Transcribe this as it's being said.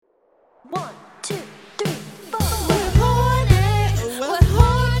1, 2, 3, 4. We're horny. We're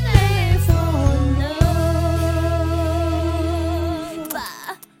horny for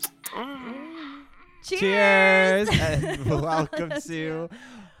love. Cheers! And welcome to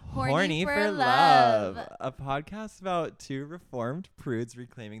Horny for Love, a podcast about two reformed prudes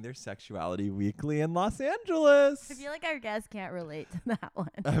reclaiming their sexuality weekly in Los Angeles. I feel like our guests can't relate to that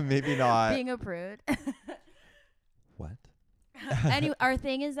one. Maybe not. Being a prude. What? Anyway, our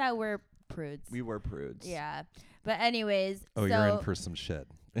thing is that we're prudes. We were prudes. Yeah. But anyways. Oh, so you're in for some shit.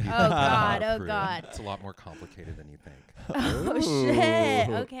 Oh, God. Oh, Prude. God. It's a lot more complicated than you think. Oh, shit.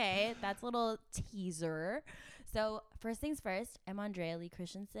 Okay. That's a little teaser. So, first things first, I'm Andrea Lee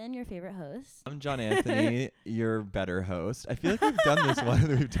Christensen, your favorite host. I'm John Anthony, your better host. I feel like we've done this one.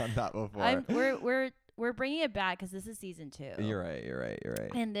 We've done that before. We're bringing it back because this is season 2. You're right.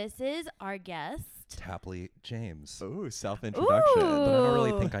 And this is our guest. Tapley James. Ooh, self-introduction. But I don't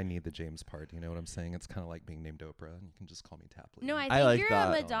really Ooh. think I need the James part. You know what I'm saying? It's kind of like being named Oprah, and you can just call me Tapley. No, I I think like you're that.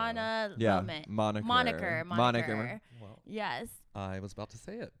 a Madonna Yeah, moment. moniker. Moniker. Well, Yes. I was about to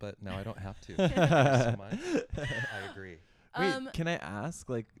say it, but now I don't have to. Thank you so much. I agree. Wait, can I ask,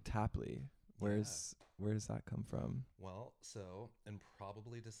 like, Tapley? Where does that come from? Well, so in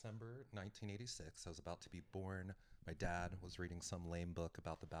probably December 1986, I was about to be born. My dad was reading some lame book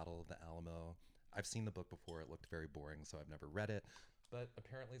about the Battle of the Alamo. I've seen the book before. It looked very boring, so I've never read it. But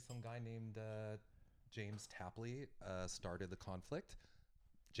apparently some guy named James Tapley started the conflict.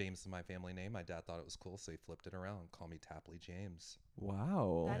 James is my family name. My dad thought it was cool, so he flipped it around. Call me Tapley James.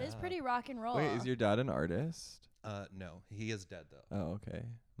 Wow. That is pretty rock and roll. Wait, is your dad an artist? No, he is dead, though. Oh, okay.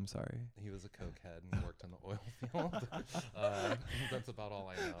 I'm sorry. He was a cokehead and worked in the oil field. That's about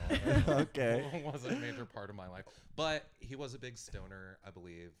all I know. Okay. It wasn't a major part of my life. But he was a big stoner, I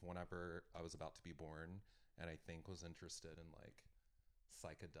believe, whenever I was about to be born. And I think was interested in, like,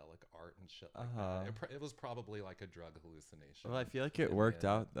 psychedelic art and shit like that. It was probably like a drug hallucination. Well, I feel like it worked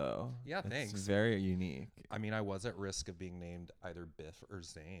out, though. Yeah, it's thanks. Very unique. I mean, I was at risk of being named either Biff or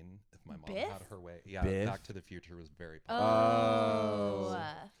Zane if my mom Biff? had her way. Yeah, Biff? Back to the Future was very Oh. popular.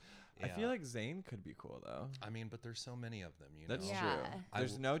 I feel like Zane could be cool, though. I mean, but there's so many of them, you know? That's Yeah. true.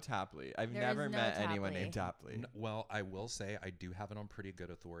 There's no Tapley. I've There never is no met anyone Tapley. named Tapley. Well, I will say I do have it on pretty good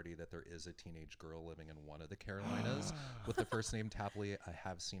authority that there is a teenage girl living in one of the Carolinas with the first name Tapley. I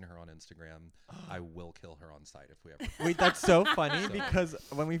have seen her on Instagram. I will kill her on sight if we ever. Wait, that's so funny So- because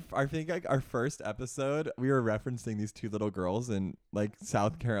when I think like our first episode, we were referencing these two little girls in like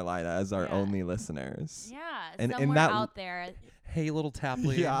South Carolina as our Yeah. only listeners. Yeah. And somewhere that- out there. Hey, little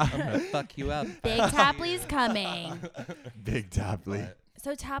Tapley. Yeah. I'm gonna fuck you up. Big Tapley's coming. Big Tapley. But,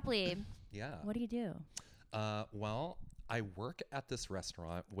 So Tapley, yeah. what do you do? Well, I work at this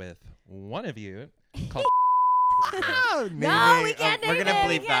restaurant with one of you called. Oh, No, we can't We're name gonna it.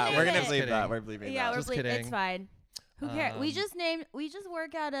 We bleep can't that. We're name gonna it. bleep that. Just We're bleeping Yeah, that. we're Just It's kidding. fine. Who cares? We Um, just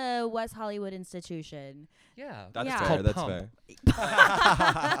work at a West Hollywood institution. Yeah. That's Yeah. fair. Called That's Pump.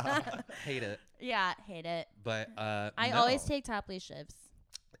 fair. Hate it. Yeah, hate it. But I no. always take Tapley shifts.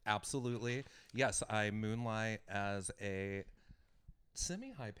 Absolutely. Yes, I moonlight as a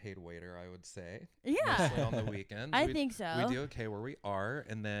semi-high paid waiter, I would say. Yeah. Mostly on the weekends. I We- think so. We do okay where we are.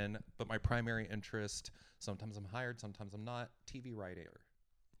 And then, but my primary interest, sometimes I'm hired, sometimes I'm not, TV writer.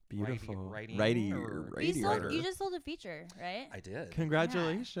 Beautiful. Writing Righty. or- You just sold a feature, right? I did.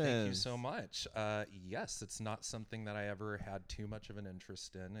 Congratulations. Thank you so much. Yes, it's not something that I ever had too much of an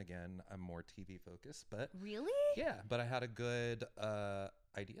interest in. Again, I'm more TV focused, but Really? yeah, but I had a good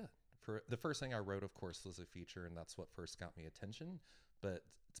idea. For the first thing I wrote, of course, was a feature, and that's what first got me attention. But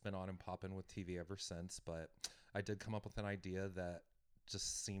it's been on and popping with TV ever since. But I did come up with an idea that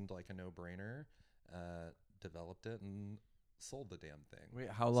just seemed like a no-brainer. Developed it and sold the damn thing. Wait,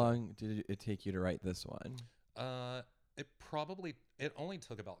 how So, long did it take you to write this one? It only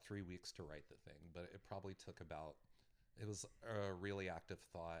took about 3 weeks to write the thing, but it probably took about. It was a really active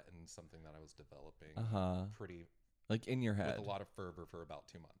thought and something that I was developing pretty Like in your head. with a lot of fervor for about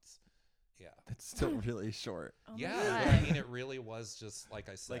 2 months. Yeah. That's still really short. Oh my Yeah, God. but I mean, it really was just like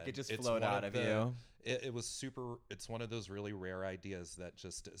I said. Like it just it's flowed one out of the- you. It was super. It's one of those really rare ideas that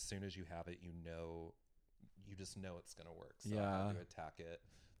just as soon as you have it, you just know it's gonna work. So I Yeah. had to attack it.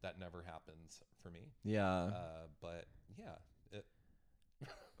 That never happens for me. Yeah. But yeah, it.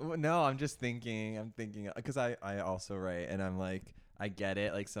 Well, no, I'm just thinking. I'm thinking because I also write, and I'm like, I get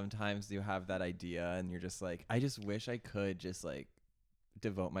it. Like sometimes you have that idea, and you're just like, I just wish I could just like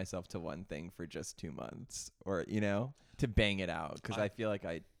devote myself to one thing for just 2 months, or to bang it out. Because I feel like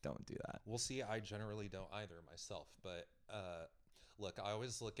I don't do that. We'll see. I generally don't either myself. But look, I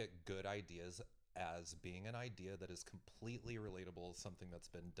always look at good ideas as being an idea that is completely relatable, something that's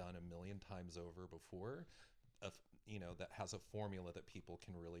been done a million times over before, of, that has a formula that people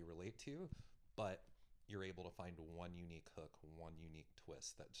can really relate to, but you're able to find one unique hook, one unique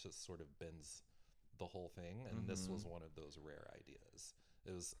twist that just sort of bends the whole thing. And this was one of those rare ideas.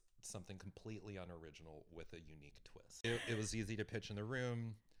 It was something completely unoriginal with a unique twist. It was easy to pitch in the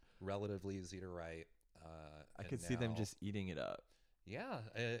room, relatively easy to write. I could see them just eating it up. Yeah.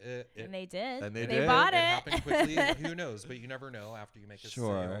 And they did. And they They did. bought It it. happened quickly. Who knows? But you never know after you make a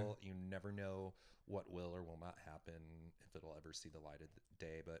sale. You never know what will or will not happen, if it'll ever see the light of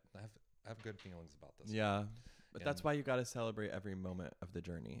day. But I have good feelings about this. Yeah. But that's why you got to celebrate every moment of the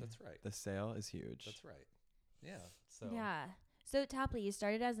journey. That's right. The sale is huge. That's right. Yeah. So Yeah. So Tapley, you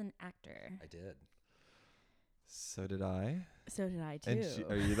started as an actor. I did. So did I. So did I too.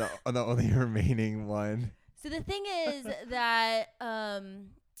 And are you the only remaining one? So the thing is that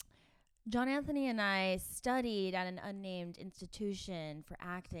John Anthony and I studied at an unnamed institution for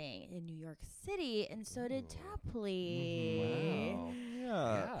acting in New York City, and so did Tapley. Wow.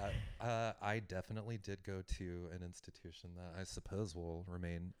 Yeah. I definitely did go to an institution that I suppose will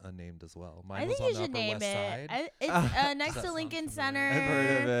remain unnamed as well. Mine I think was you on the should Upper name West Side. it. It's Does next that to sound Lincoln familiar? Center. I've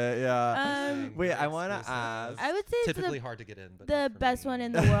heard of it. Yeah. Um, Wait, I want to ask. I would say it's Typically hard to get in, but the not for best me. one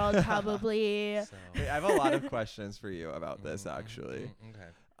in the world, probably. So. Wait, I have a lot of questions for you about this, actually. Okay.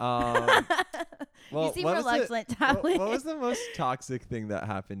 Well, you seem what was the- reluctant, Tapley. What was the most toxic thing that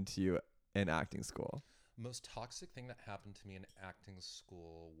happened to you in acting school? Most toxic thing that happened to me in acting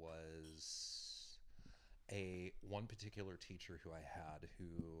school was one particular teacher who I had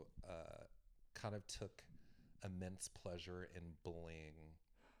who kind of took immense pleasure in bullying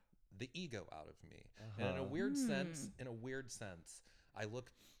the ego out of me. And in a weird sense, I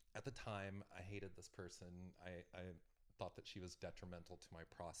look at the time, I hated this person. I thought that she was detrimental to my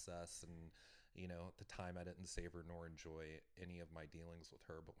process, and at the time I didn't savor nor enjoy any of my dealings with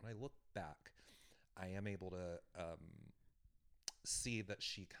her. But when I look back, I am able to see that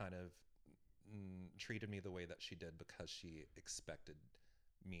she kind of treated me the way that she did because she expected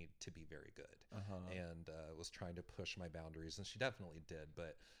me to be very good and was trying to push my boundaries, and she definitely did.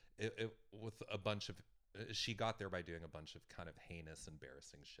 But it with a bunch of she got there by doing a bunch of kind of heinous,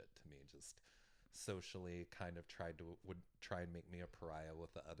 embarrassing shit to me, just socially kind of would try and make me a pariah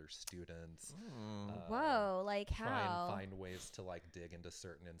with the other students. Whoa, like try how? and find ways to like dig into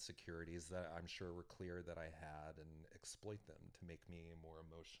certain insecurities that I'm sure were clear that I had and exploit them to make me more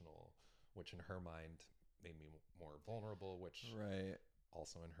emotional, which in her mind made me more vulnerable, which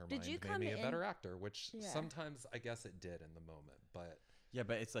also in her Did you mind come made me a in- better actor, which Yeah. sometimes I guess it did in the moment, but Yeah,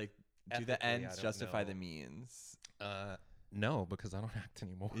 but it's like, do ethically, the I ends don't justify know. the means? No, because I don't act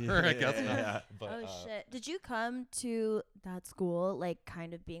anymore. Yeah, I guess not. yeah. But, Oh shit. Did you come to that school like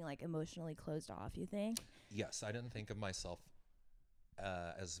kind of being like emotionally closed off, you think? Yes, I didn't think of myself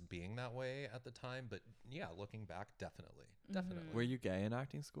as being that way at the time, but yeah, looking back, definitely. Were you gay in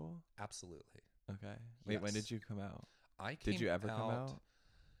acting school? Absolutely. Okay. Wait, when Yes. did you come out? Did you ever come out?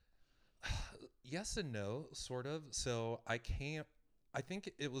 Yes and no, sort of. So I think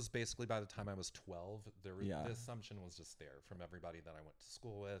it was basically by the time I was 12, the assumption was just there from everybody that I went to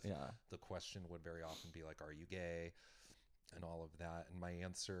school with. Yeah. The question would very often be like, are you gay? And all of that. And my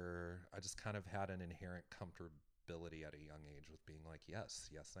answer, I just kind of had an inherent comfortability at a young age with being like, yes,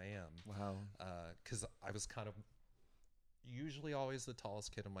 I am. Wow. Because I was kind of usually always the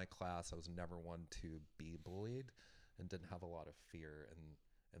tallest kid in my class. I was never one to be bullied and didn't have a lot of fear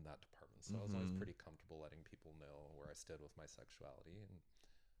in that department. So I was always pretty comfortable letting people know where I stood with my sexuality,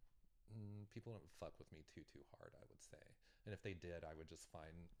 and people didn't fuck with me too hard, I would say. And if they did, I would just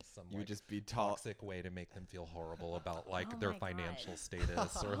find some You would just be tall. toxic way to make them feel horrible about like Oh their my financial God.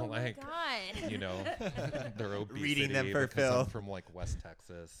 status or Oh like my God. their obesity. Reading them for because I'm filth. from like West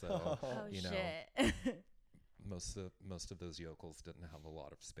Texas, so Oh you know, shit. most of those yokels didn't have a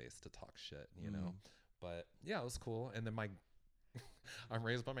lot of space to talk shit, you know. But yeah, it was cool. And then I'm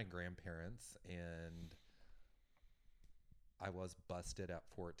raised by my grandparents, and I was busted at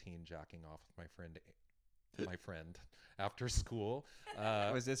 14 jacking off with my friend after school.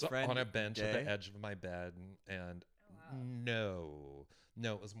 Was this friend on a bench at gay? the edge of my bed? And no,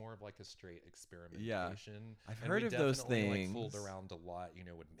 it was more of like a straight experimentation. I've And heard we of those definitely, like, fooled things. around a lot.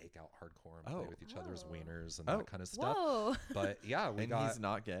 Would make out hardcore and play with each other's Oh. wieners and Oh. that kind of stuff. Whoa. But yeah, we And got. he's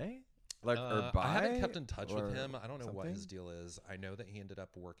not gay? Like, or bi? I haven't kept in touch with or him. I don't know what his something? deal is. I know that he ended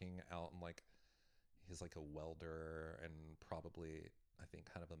up working out in like he's like a welder and probably I think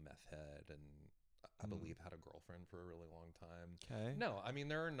kind of a meth head, and I believe had a girlfriend for a really long time. Okay. No, I mean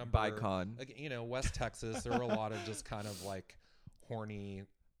there are a number. Bicon. Like, West Texas, there were a lot of just kind of like horny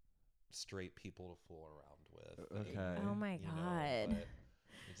straight people to fool around with. Okay. Oh my God. But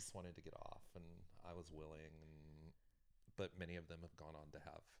I just wanted to get off, and I was willing. But many of them have gone on to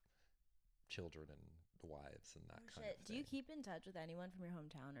have children and wives and that kind of thing. Do you keep in touch with anyone from your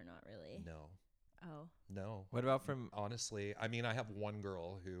hometown or not really? No. Oh. No. What about from? Honestly, I mean, I have one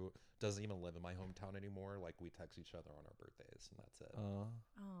girl who doesn't even live in my hometown anymore. Like, we text each other on our birthdays, and that's it. Oh.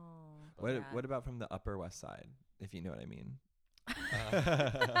 What about from the Upper West Side, if you know what I mean?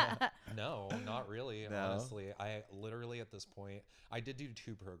 No, not really. No? Honestly, I literally at this point, I did do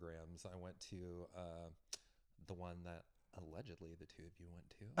 2 programs. I went to the one that allegedly the 2 of you went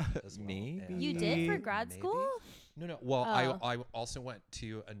to as well. Maybe. You did for grad Maybe. school? No. Well, Oh. I also went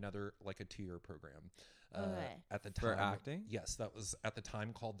to another, like a 2-year program. Okay. At the time, For acting? Yes, that was at the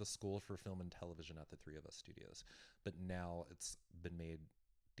time called the School for Film and Television at the Three of Us Studios. But now it's been made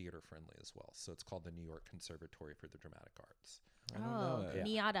theater friendly as well. So it's called the New York Conservatory for the Dramatic Arts. I don't know it.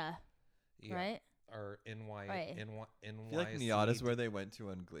 NIADA, Yeah. right? Or NY, Right. I feel like Niada's where they went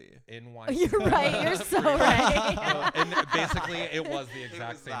to on Glee. NYC. You're right. You're so right. And basically, it was the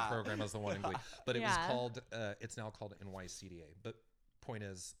exact was same that. program as the one in Glee, but it was Yeah. called. It's now called NYCDA. But point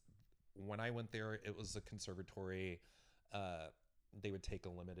is, when I went there, it was a conservatory. They would take a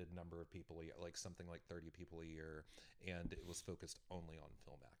limited number of people a year, like something like 30 people a year, and it was focused only on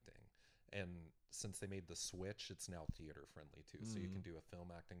film acting. And since they made the switch, it's now theater friendly too. So you can do a film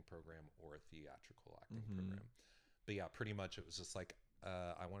acting program or a theatrical acting program. But yeah, pretty much it was just like,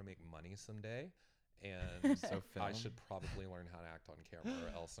 I want to make money someday. And So I film. should probably learn how to act on camera, or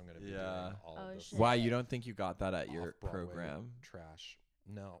else I'm going to be Yeah. doing all Oh, of this shit. Why, you don't think you got that at your off-Broadway program? trash.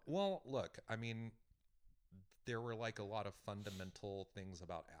 No. Well, look, I mean, there were like a lot of fundamental things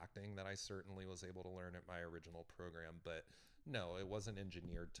about acting that I certainly was able to learn at my original program, but no, it wasn't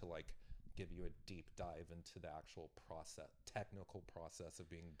engineered to like give you a deep dive into the actual technical process of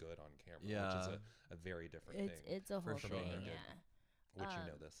being good on camera, which is a very different thing. It's a whole For thing, sure. yeah. Which you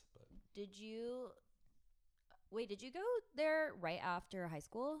know this, but Did you go there right after high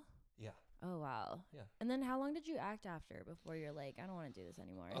school? yeah. Oh, wow. Yeah. And then how long did you act after before you're like, I don't want to do this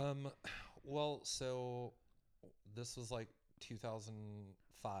anymore? Well, so this was like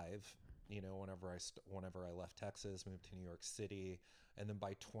 2005, whenever I left Texas, moved to New York City. And then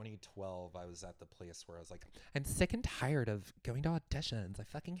by 2012, I was at the place where I was like, I'm sick and tired of going to auditions. I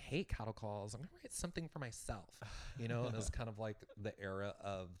fucking hate cattle calls. I'm going to write something for myself, And it was kind of like the era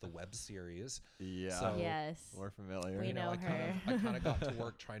of the web series. Yeah. So, yes. We're familiar. We know I her. kind of got to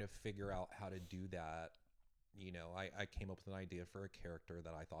work trying to figure out how to do that. I came up with an idea for a character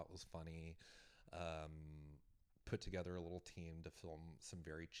that I thought was funny. Put together a little team to film some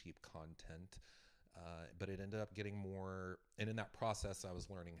very cheap content. But it ended up getting more, and in that process, I was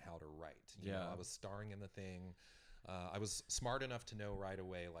learning how to write. I was starring in the thing. I was smart enough to know right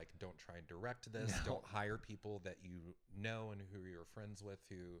away, like, don't try and direct this. No. Don't hire people that you know and who you're friends with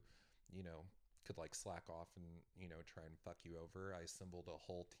who, could like slack off and, try and fuck you over. I assembled a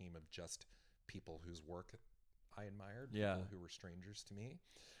whole team of just people whose work I admired, people who were strangers to me.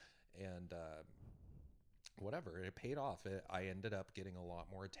 And, whatever, it paid off. I ended up getting a lot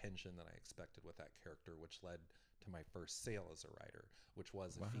more attention than I expected with that character, which led to my first sale as a writer, which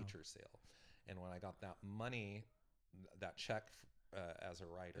was a feature sale. And when I got that money, that check as a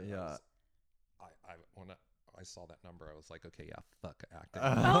writer, when I saw that number, I was like, okay, yeah, fuck acting.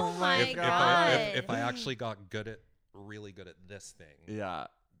 Oh my God. If I actually got really good at this thing,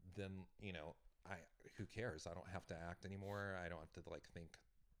 then who cares? I don't have to act anymore. I don't have to like think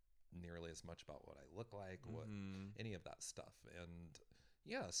nearly as much about what I look like, what any of that stuff. And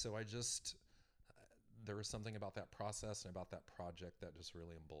yeah, so I just there was something about that process and about that project that just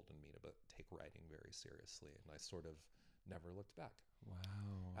really emboldened me to take writing very seriously, and I sort of never looked back. Wow.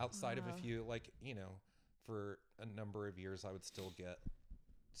 Outside of a Wow. few, like, for a number of years I would still get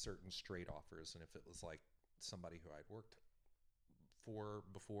certain straight offers, and if it was like somebody who I'd worked for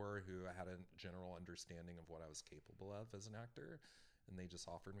before, who had a general understanding of what I was capable of as an actor, and they just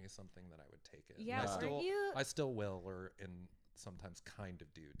offered me something, that I would take it. Yeah, And you? I still will, and sometimes kind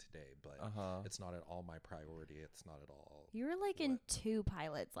of do today, but it's not at all my priority. It's not at all. You were like in 2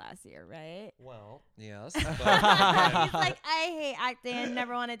 pilots last year, right? Well, yes, He's but, like, I hate acting,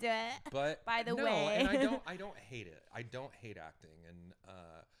 never want to do it. but by the no, way. and I don't hate it. I don't hate acting, and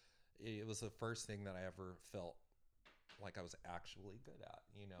it was the first thing that I ever felt like I was actually good at,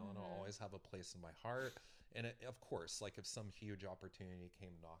 and I'll always have a place in my heart. And of course, like if some huge opportunity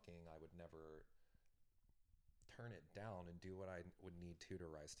came knocking, I would never turn it down and do what I would need to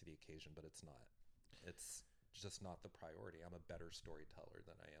rise to the occasion, but it's just not the priority. I'm a better storyteller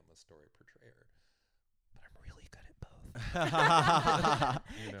than I am a story portrayer. but I'm really good at both.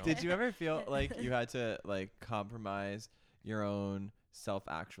 You know? Did you ever feel like you had to like compromise your own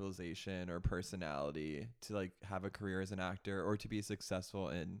self-actualization or personality to like have a career as an actor or to be successful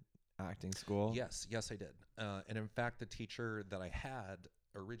in acting school? Yes, I did. And in fact, the teacher that I had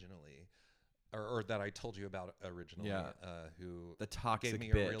originally, or that I told you about originally, who The toxic gave me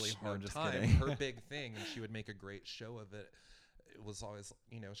bitch. a really No, I'm hard just time, kidding. her big thing, and she would make a great show of it. It was always,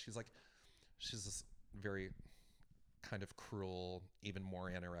 she's this very kind of cruel, even more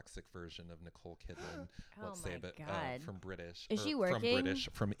anorexic version of Nicole Kidman. Oh my God. From British. Is she working?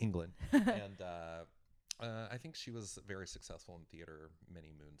 From England. And I think she was very successful in theater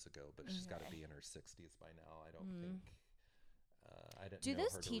many moons ago, but she's got to be in her 60s by now. I don't think. I didn't Do know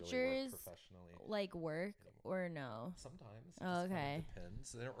those her teachers to really work professionally. like work or no? Sometimes. Oh, Just okay. kind of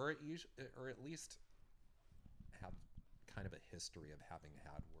depends, or at least have kind of a history of having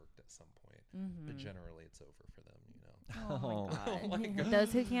had worked at some point. But generally, it's over for them. Oh my God. Like,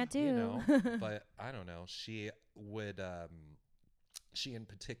 Those who can't do. But I don't know. She would. She in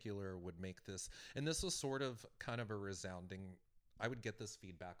particular would make this, and this was sort of kind of a resounding. I would get this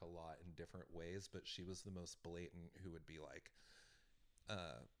feedback a lot in different ways, but she was the most blatant, who would be like,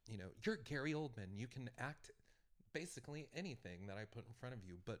 you're Gary Oldman. You can act basically anything that I put in front of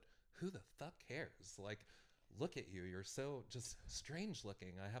you, but who the fuck cares? Like, look at you. You're so just strange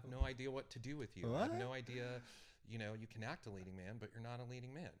looking. I have no idea what to do with you. I have no idea. You can act a leading man, but you're not a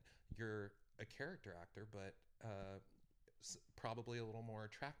leading man. You're a character actor, but probably a little more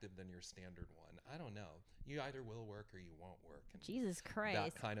attractive than your standard one. I don't know. You either will work or you won't work. And Jesus Christ.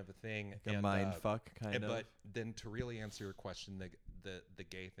 that kind of a thing. Like a mind fuck kind of. But then to really answer your question, the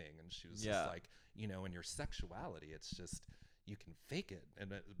gay thing, and she was just like, in your sexuality, it's just you can fake it,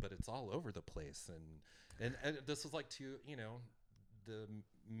 but it's all over the place. And this was like the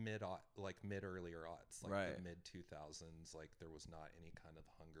mid earlier aughts, like the mid 2000s. Like there was not any kind of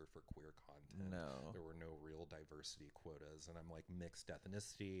hunger for queer content. No, there were no real diversity quotas, and I'm like mixed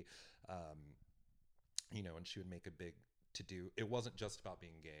ethnicity. And she would make a big to do. It wasn't just about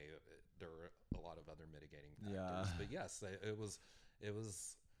being gay. There were a lot of other mitigating factors. But yes, it was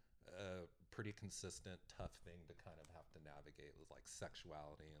a pretty consistent, tough thing to kind of have to navigate with like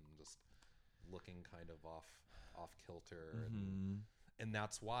sexuality and just looking kind of off kilter. And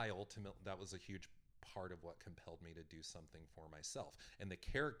that's why ultimately that was a huge part of what compelled me to do something for myself. And the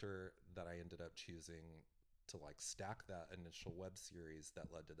character that I ended up choosing to like stack that initial web series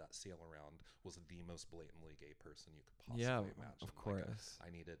that led to that sail around was the most blatantly gay person you could possibly imagine. Of course.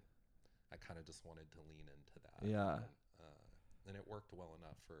 Like, I kind of just wanted to lean into that. And it worked well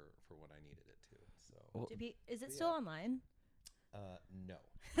enough for what I needed it to. So is it still online? No.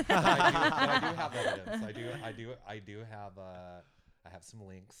 But I do have evidence. I have some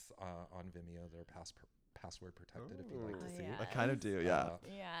links on Vimeo that are password protected. If you'd like to see. I kind of do, yeah.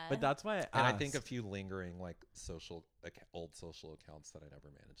 But that's why I think a few lingering like old social accounts that I never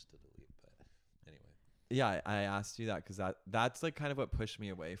managed to delete. But anyway. Yeah, I asked you that because that's like kind of what pushed me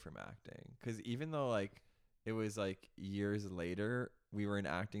away from acting. Because even though like it was like years later we were in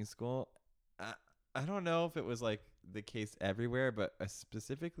acting school, I don't know if it was like the case everywhere, but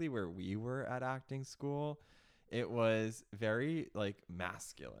specifically where we were at acting school, it was very like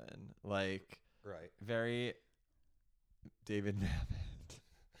masculine, like very David Mamet.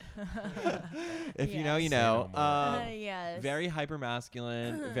 If you know, you know. Yes. Very hyper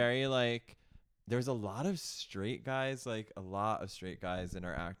masculine, very like. There's a lot of straight guys, like a lot of straight guys in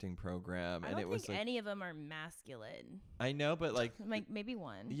our acting program, I and don't it was think like any of them are masculine. I know, but like maybe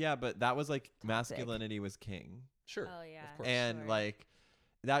one. Yeah, but that was like Toxic. Masculinity was king. Sure. Oh yeah. Of course. And like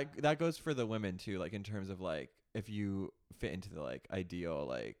that goes for the women too, like in terms of like if you fit into the like ideal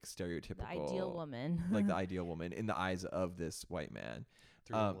like stereotypical The ideal woman. like the ideal woman in the eyes of this white man.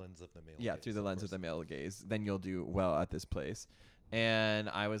 Through the lens of the male gaze. Through the lens of the male gaze, then you'll do well at this place. And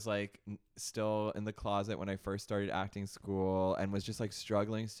I was like still in the closet when I first started acting school and was just like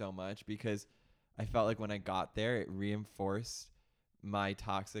struggling so much because I felt like when I got there, it reinforced my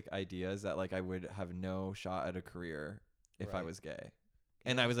toxic ideas that like I would have no shot at a career if I was gay.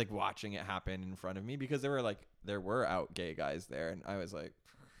 And I was like watching it happen in front of me because there were out gay guys there. And I was like,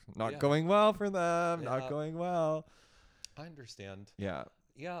 not going well for them, not going well. I understand. Yeah.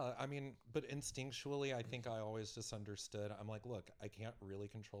 Yeah, I mean, but instinctually, I think I always just understood. I'm like, look, I can't really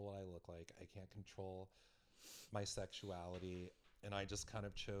control what I look like. I can't control my sexuality. And I just kind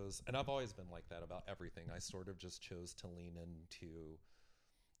of chose, and I've always been like that about everything. I sort of just chose to lean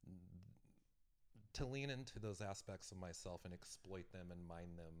into those aspects of myself and exploit them and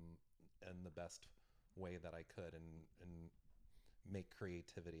mine them in the best way that I could. And make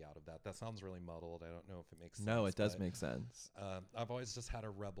creativity out of that. That sounds really muddled. I don't know if it makes sense. No, it does make sense. I've always just had a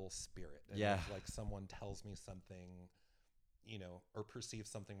rebel spirit. And Yeah. if, like someone tells me something, you know, or perceives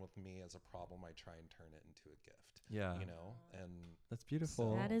something with me as a problem, I try and turn it into a gift. Yeah. You know, and That's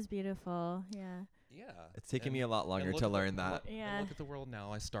beautiful. That is beautiful. Yeah. yeah. It's taken me a lot longer look to at the- learn that. Yeah. Look at the world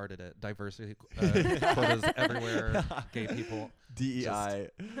now. I started it. Diversity quotas everywhere. Gay people. DEI.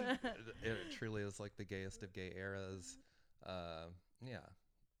 It truly is like the gayest of gay eras. Yeah.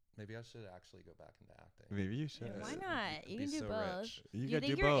 Maybe I should actually go back into acting. Maybe you should. Why not? You Be can do so both. rich. You Do you could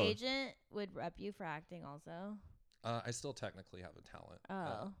think do your both. agent would rep you for acting also? I still technically have a talent.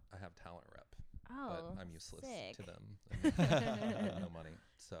 Oh. I have talent rep, Oh. but I'm useless sick. to them. And I have no money.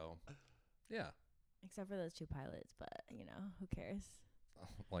 So, yeah. Except for those 2 pilots, but you know, who cares?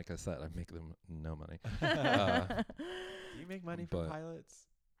 Like I said, I make them no money. Do you make money from but- pilots?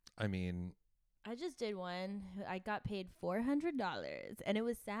 I mean, I just did one. I got paid $400, and it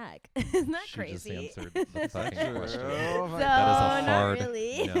was SAG. Isn't that she crazy? just answered the fucking True. question. Oh So my That is a not hard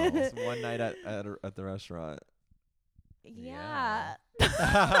really. no. It's one night at the restaurant. Yeah. Yeah.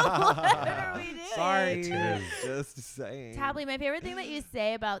 What are we doing? Sorry, It is. just saying. Tapley, my favorite thing that you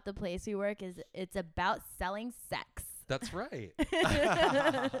say about the place we work is it's about selling sex. That's right.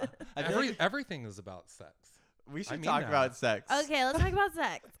 I feel like Everything is about sex. we should mean talk that. about sex. Okay, let's talk about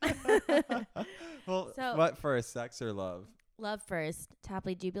sex. Well, So- what first, sex or love? Love first.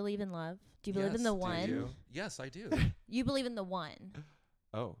 Tapley, do you believe in love? Do you believe in Yes, the do one? you? Yes, I do. You believe in the one.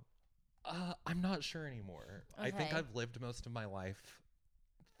 Oh, I'm not sure anymore. I think Okay. I've lived most of my life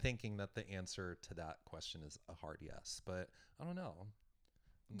thinking that the answer to that question is a hard yes, but I don't know.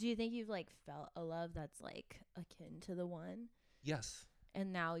 Do you think you've like felt a love that's like akin to the one? Yes.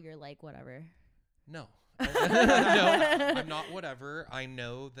 And now you're like, whatever. No. No, I'm not whatever. I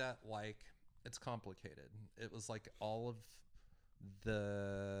know that like it's complicated. It was like all of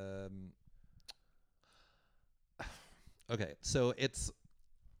the Okay, so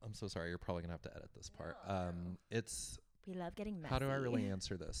I'm so sorry, you're probably gonna have to edit this part. No. It's We love getting messy. how do I really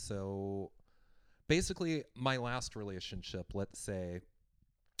answer this? So basically my last relationship, let's say,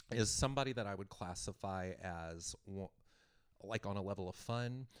 is somebody that I would classify as like on a level of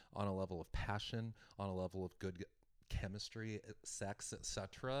fun, on a level of passion, on a level of good chemistry, sex,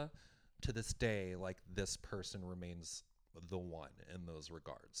 etc. To this day, like this person remains the one in those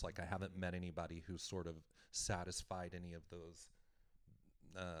regards. Like I haven't met anybody who sort of satisfied any of those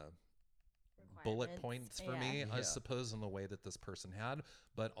bullet Requirements. points for Yeah. me, I Yeah. suppose, in the way that this person had.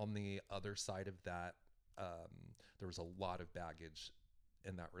 But on the other side of that, there was a lot of baggage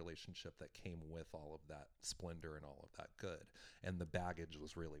in that relationship that came with all of that splendor and all of that good. And the baggage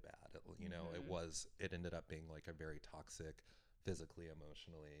was really bad. It ended up being like a very toxic, physically,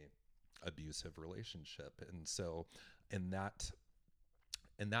 emotionally abusive relationship. And so in that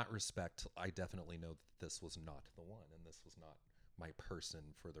respect, I definitely know that this was not the one, and this was not my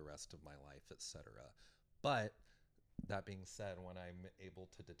person for the rest of my life, etc. But that being said, when I'm able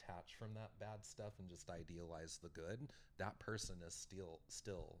to detach from that bad stuff and just idealize the good, that person is still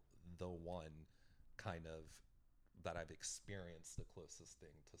the one kind of that I've experienced the closest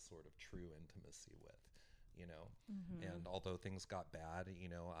thing to sort of true intimacy with, you know? Mhm. And although things got bad, you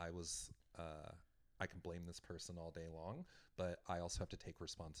know, I can blame this person all day long, but I also have to take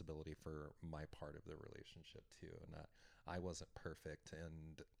responsibility for my part of the relationship too. And that I wasn't perfect.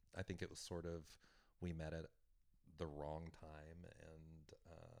 And I think it was sort of, we met at the wrong time, and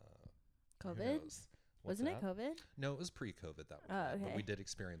who COVID? knows? What's Wasn't it that? COVID? No, it was pre-COVID that we Oh, met, but okay. we did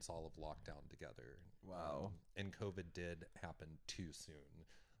experience all of lockdown together. Wow. And COVID did happen too soon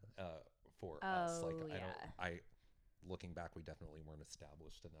for us. Like Oh, yeah. looking back, we definitely weren't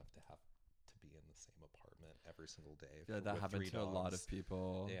established enough to have to be in the same apartment every single day. Yeah, that with happened 3 to a lot dogs. of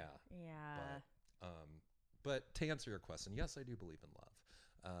people. Yeah. Yeah. But to answer your question, yes, I do believe in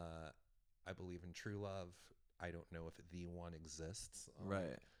love. I believe in true love. I don't know if the one exists.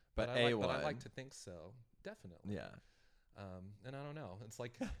 Right. But But I a like, one. but I like to think so. Definitely. Yeah. And I don't know. It's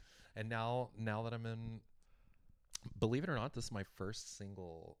like, and now that I'm in, believe it or not, this is my first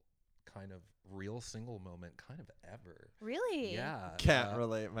single kind of real single moment kind of ever. Really? Yeah. Can't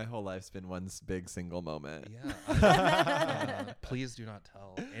relate. My whole life's been one big single moment. Yeah. Please do not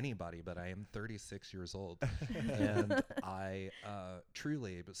tell anybody, but I am 36 years old. And I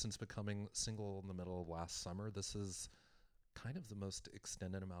truly, but since becoming single in the middle of last summer, this is kind of the most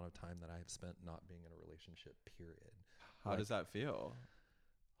extended amount of time that I have spent not being in a relationship, period. How Like, does that feel?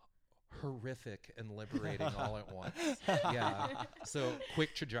 horrific and liberating all at once. Yeah. So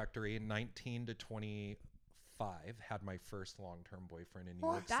quick trajectory, 19 to 25, had my first long-term boyfriend in New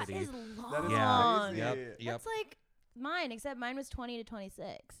York That City. is long. That is Yeah. crazy. Yep. That's like mine, except mine was 20 to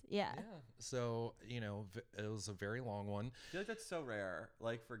 26. Yeah. Yeah. So, it was a very long one. I feel like that's so rare,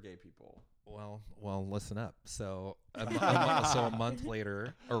 like for gay people. Well, listen up. So, a month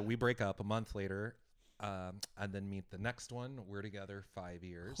later, or we break up a month later, and then meet the next one. We're together 5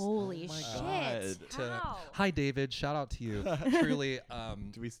 years. Holy my shit. God. How? Hi, David. Shout out to you. Truly.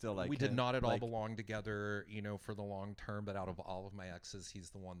 Do we still like we him? did not at all Like- belong together, for the long term. But out of all of my exes, he's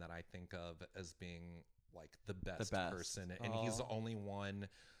the one that I think of as being like the best. Person, and he's the only one.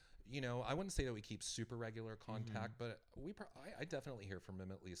 I wouldn't say that we keep super regular contact, but I definitely hear from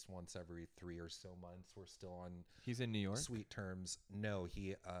him at least once every 3 or so months. We're still on. He's in New York. Sweet terms. No,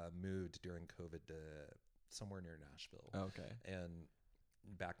 he moved during COVID to somewhere near Nashville. Oh, okay. And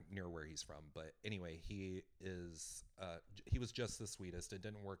back near where he's from. But anyway, he was just the sweetest. It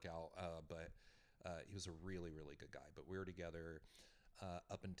didn't work out, but he was a really, really good guy. But we were together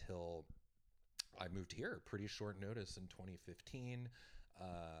up until I moved here. Pretty short notice in 2015.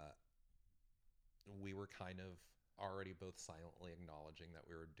 We were kind of already both silently acknowledging that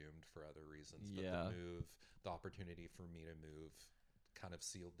we were doomed for other reasons. But the opportunity for me to move kind of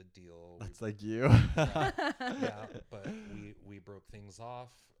sealed the deal. That's like you. Yeah, but we broke things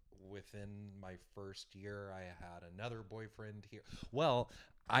off. Within my first year, I had another boyfriend here. Well,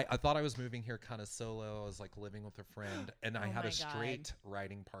 I thought I was moving here kind of solo. I was like living with a friend, and I had a straight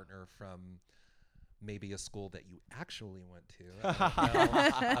writing partner from maybe a school that you actually went to,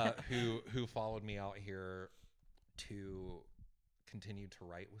 who followed me out here to continue to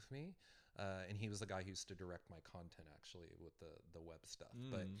write with me. And he was the guy who used to direct my content actually with the web stuff.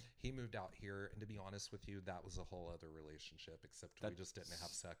 But he moved out here, and to be honest with you, that was a whole other relationship, except we just didn't have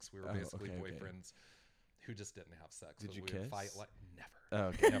sex. We were basically boyfriends who just didn't have sex. Did you we kiss? Would fight like never. Oh,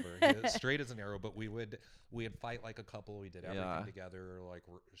 okay. Never. Straight as an arrow, but we'd fight like a couple. We did everything together, like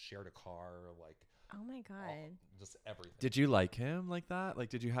shared a car, like Oh my God. just everything. Did you like him like that? Like,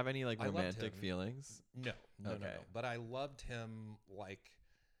 did you have any like romantic feelings? No. But I loved him like.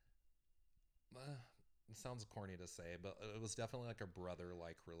 It sounds corny to say, but it was definitely like a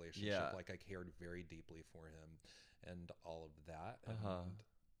brother-like relationship. Yeah. Like I cared very deeply for him and all of that.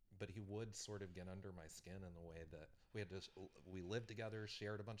 But he would sort of get under my skin in the way that we lived together,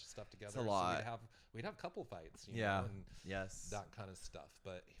 shared a bunch of stuff together. It's a lot. So we'd have couple fights, you Yeah. know, and Yes. that kind of stuff.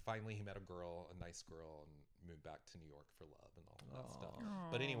 But finally he met a nice girl, and moved back to New York for love and all of that stuff.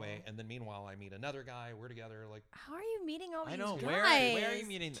 But anyway, and then meanwhile I meet another guy. We're together like. How are you meeting all these I know. guys? Where are you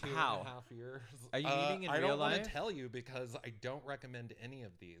meeting? 2.5 years. Are you meeting in I real don't want life? to tell you because I don't recommend any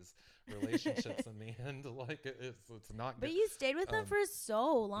of these relationships in the end. Like it's not good. But you stayed with them for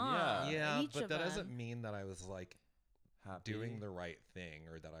so long. Yeah, each but of that them. doesn't mean that I was like Happy? doing the right thing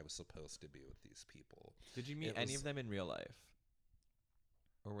or that I was supposed to be with these people. Did you meet any of them in real life,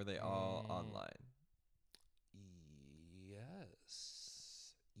 or were they all online?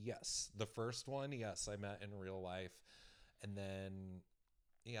 Yes. The first one, yes, I met in real life, and then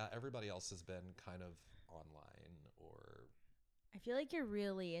everybody else has been kind of online or. I feel like you're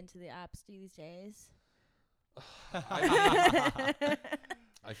really into the apps these days. I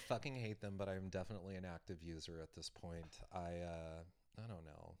fucking hate them, but I'm definitely an active user at this point. I don't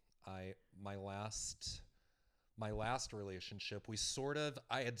know. My last relationship,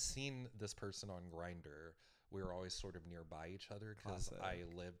 I had seen this person on Grindr. We were always sort of nearby each other because I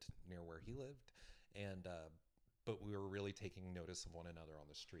lived near where he lived, and but we were really taking notice of one another on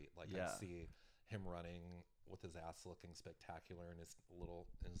the street. Like I'd see him running with his ass looking spectacular and his little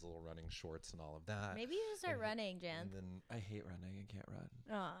running shorts and all of that. Maybe you should start running, Jan. And then I hate running. I can't run.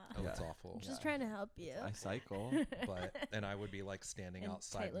 oh, it's awful. I'm just trying to help you. I cycle. And I would be like standing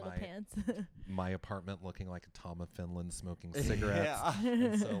outside tight little pants. my apartment looking like a Tom of Finland smoking cigarettes.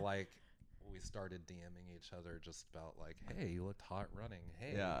 And so like we started DMing each other just about like, hey, you looked hot running.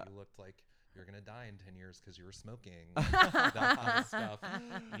 Hey, you looked like you're going to die in 10 years because you were smoking. That kind of stuff,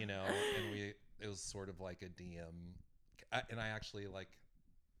 you know, and it was sort of like a DM. And I actually like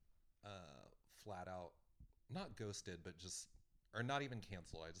flat out, not ghosted, but just, or not even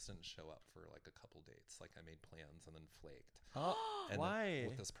canceled. I just didn't show up for like a couple dates. Like I made plans and then flaked. And why?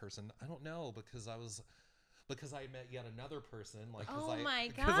 with this person, I don't know, because I met yet another person, like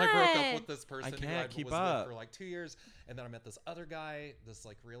because I broke up with this person who I was with for like 2 years, and then I met this other guy, this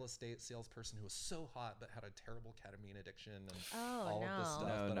like real estate salesperson who was so hot but had a terrible ketamine addiction and all of this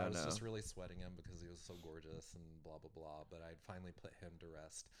stuff. I was just really sweating him because he was so gorgeous and blah blah blah. But I'd finally put him to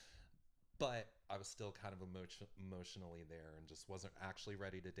rest. But I was still kind of emotionally there and just wasn't actually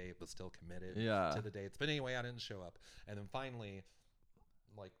ready to date, but still committed to the dates. But anyway, I didn't show up, and then finally.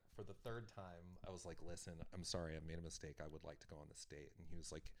 Like for the third time, I was like, listen, I'm sorry, I made a mistake. I would like to go on this date. And he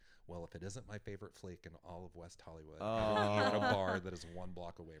was like, well, if it isn't my favorite flake in all of West Hollywood, I will be at a bar that is 1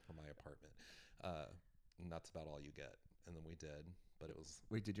 block away from my apartment. And that's about all you get. And then we did, but it was...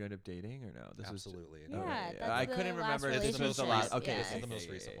 Wait, did you end up dating or no? This absolutely. Yeah, okay, that's I the couldn't last remember. This was the last... Okay, this is the most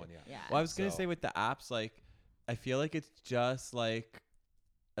recent one, yeah. Well, I was going to say with the apps, like, I feel like it's just like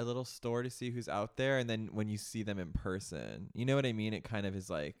a little store to see who's out there. And then when you see them in person, you know what I mean? It kind of is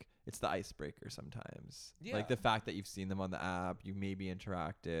like, it's the icebreaker sometimes. Yeah. Like the fact that you've seen them on the app, you maybe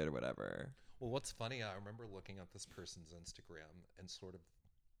interacted or whatever. Well, what's funny, I remember looking at this person's Instagram and sort of,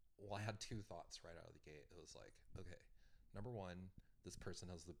 well, I had 2 thoughts right out of the gate. It was like, okay, number 1, this person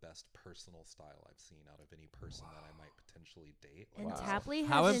has the best personal style I've seen out of any person that I might potentially date. And Like, Tapley has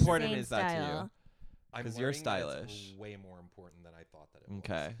How important insane is that to you? style. I'm 'Cause you're learning that it's stylish. way more important than I thought that it was.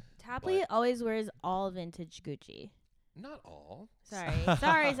 Okay. Tapley always wears all vintage Gucci. Not all. Sorry.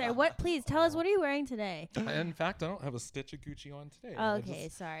 What? Please tell us, what are you wearing today? In fact, I don't have a stitch of Gucci on today. Oh, okay,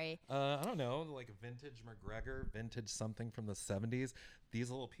 sorry. I don't know, like vintage McGregor, vintage something from the 70s. These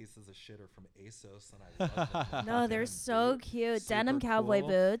little pieces of shit are from ASOS, and I love them. No, they're so cute. Super Denim cowboy cool.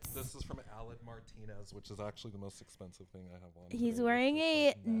 boots. This is from Aled Martinez, which is actually the most expensive thing I have on. He's today, wearing which a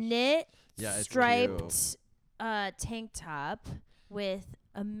is like mesh. knit Yeah, it's striped tank top with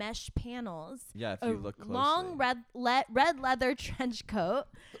a mesh panels. Yeah, if A you look closely. long red leather trench coat.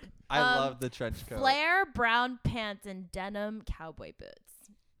 I love the trench coat. Flare brown pants and denim cowboy boots.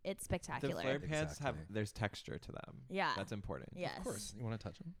 It's The spectacular. flare pants have, Exactly. there's texture to them. Yeah. That's important. Yes. Of course. You want to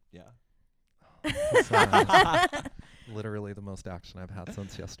touch him? Yeah. Literally the most action I've had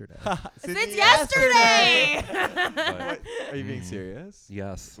since yesterday. Since yesterday. What, are you being serious?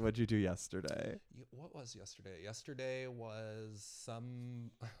 Yes. What'd you do yesterday? What was yesterday? Yesterday was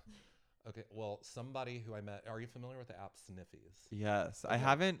some... Okay, well, somebody who I met... Are you familiar with the app Sniffies? Yes. I Okay.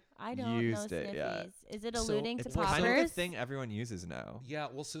 haven't I don't used know it yet. Sniffies. Is it So alluding to it's Kind of poppers? the thing everyone uses now. Yeah,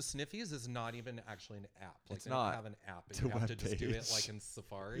 well, so Sniffies is not even actually an app. Like, It's they don't not. have an app. It's You a have to just do it webpage. like in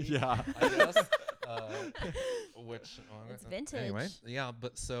Safari. Yeah. I guess. Which It's vintage. Anyway, yeah,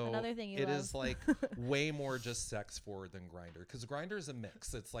 but so Another thing you it love. is like way more just sex forward than Grindr, because Grindr is a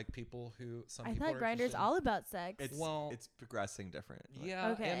mix. It's like people who some I people thought are Grindr's interested- all about sex. It's progressing different. Like, Yeah,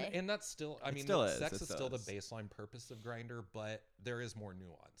 Okay. and that's still. I mean, still is, sex it is still still the is. baseline purpose of Grindr, but there is more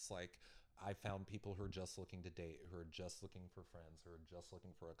nuance. Like, I found people who are just looking to date, who are just looking for friends, who are just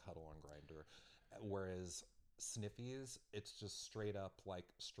looking for a cuddle on Grindr, whereas Sniffies, it's just straight up, like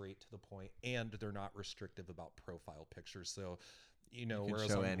straight to the point, and they're not restrictive about profile pictures. So, you know, can whereas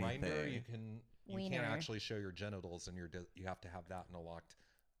show on Grindr, anything. you can't Wiener. actually show your genitals, and you have to have that in a locked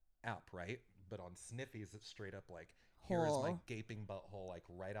app, right? But on Sniffies, it's straight up like, here is my Hole. gaping butthole, like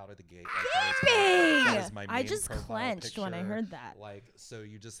right out of the gate. Like, that is my I main just profile clenched when I picture. heard that. Like, so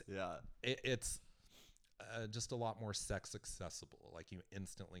you just, Yeah. it's just a lot more sex accessible. Like, you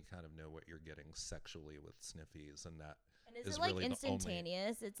instantly kind of know what you're getting sexually with Sniffies, and that And is is it like really the only-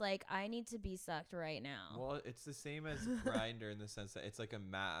 instantaneous? It's like, I need to be sucked right now. Well, it's the same as Grindr in the sense that it's like a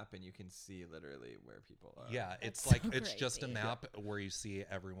map and you can see literally where people are. yeah, it's That's like so it's just a crazy. map where you see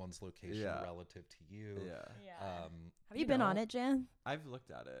everyone's location Yeah. relative to you. Yeah. Have you been on it, Jan? I've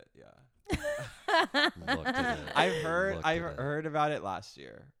looked at it. Yeah. Looked at it. I've Looked at it. heard about it last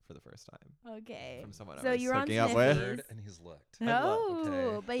year for the first time Okay. from someone So I was you're on hooking up Sniffies. with. Heard and he's looked. No,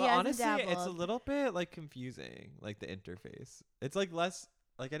 Okay. but But yeah, honestly, it's a dabbled. little bit like confusing, like the interface. It's like less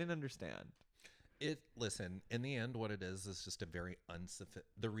like I didn't understand. Listen, in the end, what it is just a very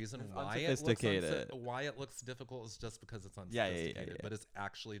the reason It's why unsophisticated. why it looks difficult is just because it's Yeah, unsophisticated. yeah. But it's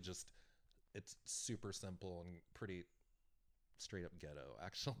actually it's super simple and pretty straight up ghetto,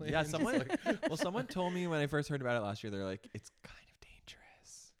 actually. Yeah, Just someone like- well, someone told me when I first heard about it last year, they're like, it's kind of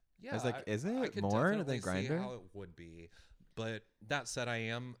dangerous. yeah, I was like, is I it could more definitely than see Grindr? how it would be. But that said,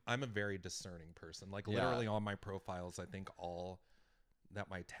 I'm a very discerning person. Like, Yeah. literally on my profiles, I think all that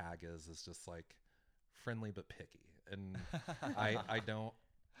my tag is just like friendly but picky. And I don't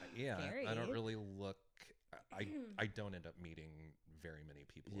Scary. I don't really look I don't end up meeting very many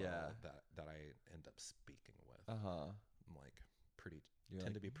people at all that I end up speaking with. Uh-huh. I'm like pretty You're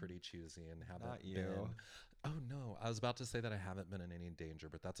tend like, to be pretty choosy and haven't not you. been. Oh no, I was about to say that I haven't been in any danger,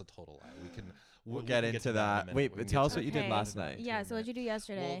 but that's a total lie. We'll we get can into to that. in a minute. Wait, We can tell get us to what you that did in last a minute. night. Yeah, In a so what'd you minute. do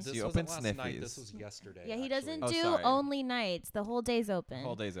yesterday? Well, this you wasn't opened last night. Sniffies. This was yesterday. Yeah, he actually. doesn't Oh, do sorry. only nights. The whole day's open.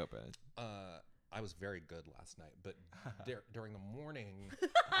 Whole day's open. I was very good last night, but during the morning,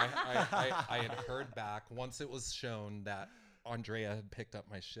 I had heard back once it was shown that Andrea had picked up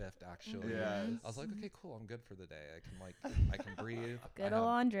my shift. Actually, Yes. I was like, okay, cool, I'm good for the day. I can breathe. Good I old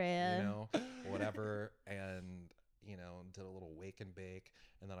have, Andrea. you know, whatever. And did a little wake and bake,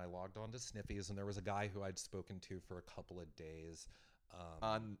 and then I logged on to Sniffies, and there was a guy who I'd spoken to for a couple of days.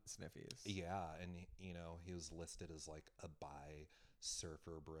 On Sniffies. Yeah, and he was listed as like a bi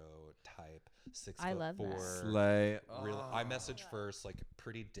surfer bro type, 6'4". I love that. Slay. I messaged first, like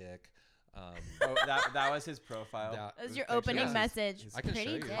pretty dick. That was his profile. That was your picture. opening Yeah. message. I can show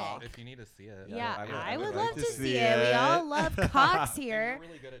Pretty you dick. if you need to see it. Yeah, I would like love to see see it. We it. all love cocks And here. you're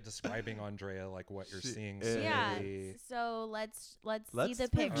really good at describing, Andrea, like what you're She seeing. is. So Yeah. maybe- So let's Let's see the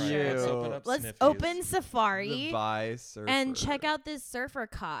review. picture. Let's open up Let's Sniffies. open The Safari bi surfer. and check out this surfer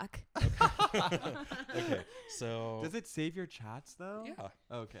cock. Okay, so Does it save your chats though? yeah,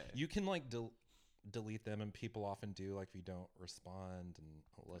 Okay. you can like delete them, and people often do, like if you don't respond. And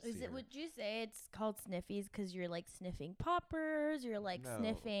let's see. Would you say it's called sniffies because you're like sniffing poppers? You're like No.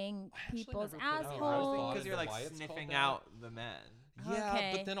 sniffing I actually people's never put it assholes. thought Because you're about like why it's called sniffing that. out the men. Yeah,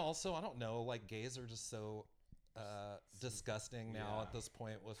 Okay. but then also I don't know, like gays are just so disgusting now Yeah. at this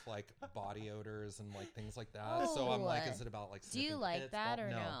point with like body odors and like things like that. So I'm like, Oh. is it about like Do you sniffing like pits? that Well, or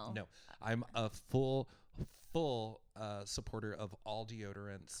no? no? No, I'm a full supporter of all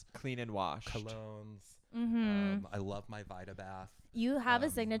deodorants, Clean and washed. colognes. Mm-hmm. I love my Vita Bath. You have a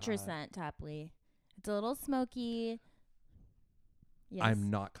signature God. scent, Tapley. It's a little smoky. Yes. I'm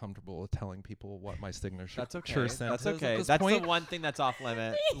not comfortable with telling people what my signature That's okay. scent That's is at okay. this That's point. the one thing that's off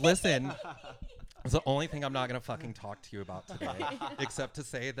limit. Listen, it's the only thing I'm not going to fucking talk to you about today, except to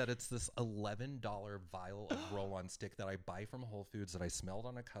say that it's this $11 vial of roll-on stick that I buy from Whole Foods that I smelled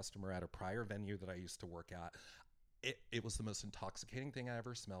on a customer at a prior venue that I used to work at. It was the most intoxicating thing I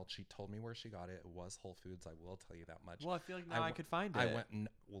ever smelled. She told me where she got it. It was Whole Foods. I will tell you that much. Well, I feel like now I could find it. I went and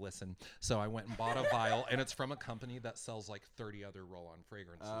listen. So I went and bought a vial, and it's from a company that sells like 30 other roll-on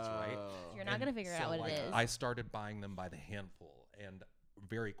fragrances, right? You're not And gonna figure out what like, it is. I started buying them by the handful, and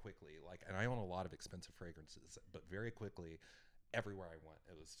very quickly, like, and I own a lot of expensive fragrances, but very quickly, everywhere I went,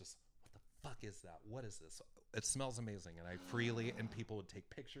 it was just, what the fuck is that? What is this? It smells amazing, and I freely, and people would take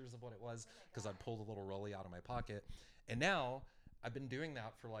pictures of what it was because I'd pull the little rollie out of my pocket, and now I've been doing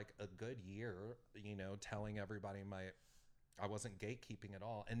that for like a good year, telling everybody I wasn't gatekeeping at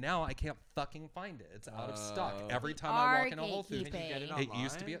all, and now I can't fucking find it. It's out of stock. Every time I walk in a Whole Foods, Can you get it gatekeeping. online? it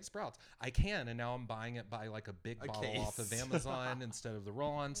used to be at Sprouts. I can, and now I'm buying it by like a big A bottle off of case. Amazon instead of the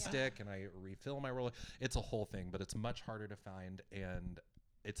roll-on stick, and I refill my roll. It's a whole thing, but it's much harder to find, and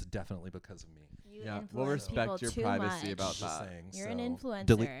it's definitely because of me. You Yeah, we'll influence respect people your too privacy much. about Just that. saying. You're so an influencer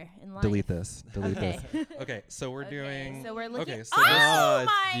delete- in life. Delete this. Delete Okay. this. Okay, so we're Okay, doing. So we're looking. Okay, so oh this-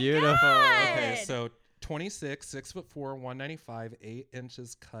 it's my beautiful. God. Okay, so 26, 6'4", 195, 8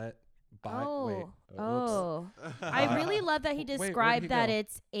 inches cut by. Wait. Oh, whoops. I really love that he Wait, where'd he described that go?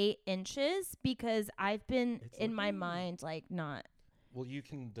 it's 8 inches because I've been It's in my looking- mind like not. Well, you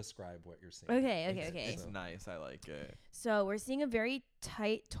can describe what you're seeing. Okay. It's nice. I like it. So we're seeing a very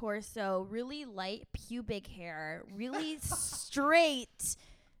tight torso, really light pubic hair, really straight,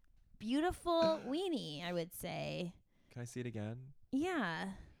 beautiful weenie, I would say. Can I see it again? Yeah.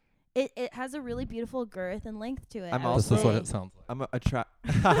 It has a really beautiful girth and length to it. I'm I would also- This is what say. it sounds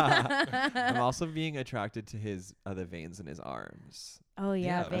like. I'm also being attracted to his the veins in his arms. Oh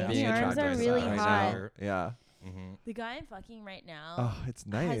yeah, Yeah, I'm yeah. veiny being arms attracted are to really that hot. right now. Yeah. Mm-hmm. The guy I'm fucking right now Oh, it's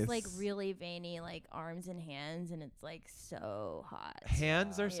nice. has like really veiny like arms and hands, and it's like so hot.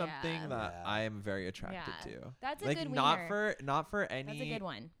 Hands are Yeah. something that Yeah. I am very attracted Yeah. to. That's a Like good not wiener. for any. That's a good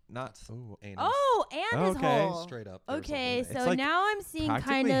one. Not. Ooh. Anus. Oh, and his Okay. hole. Straight up. there's a Okay, whole It's so like now I'm seeing kind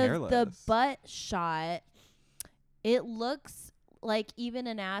practically of the hairless. butt shot. It looks like even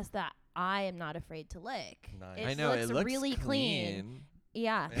an ass that I am not afraid to lick. Nice. It I know looks it looks really clean.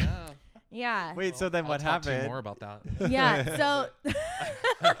 Yeah, Yeah. yeah, Wait, so then I'll what talk to you happened? more about that. yeah. So,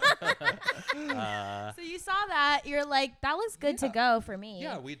 Uh, so you saw that. You're like, that looks good to Yeah. go for me.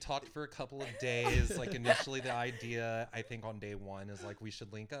 Yeah, we talked for a couple of days. Like initially, the idea I think on day one is like we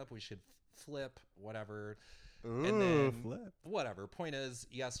should link up, we should flip, whatever. Ooh, And then flip. whatever. Point is,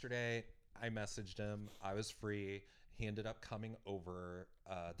 yesterday I messaged him. I was free. He ended up coming over.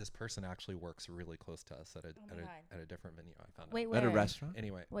 This person actually works really close to us at my God. a different venue. I found Wait, out. where? At a restaurant?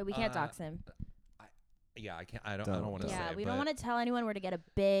 Anyway. Wait, we can't dox him. Yeah, I can't. I don't Don't. want to say. Yeah, we don't but- want to tell anyone where to get a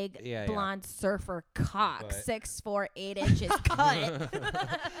big Yeah, yeah. blonde surfer cock, But- 6'4", 8 inches cut.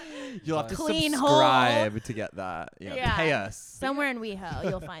 You'll have to Clean hole. subscribe to get that. Yeah, Yeah. pay us. Somewhere in WeHo,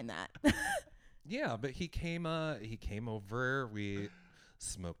 you'll find that. Yeah, but he came over. We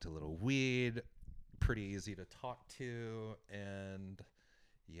smoked a little weed. Pretty easy to talk to, and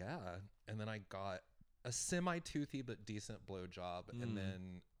yeah, and then I got a semi-toothy but decent blowjob, and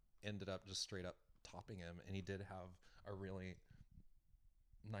then ended up just straight up topping him, and he did have a really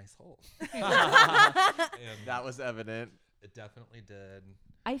nice hole. And That was evident. it definitely did.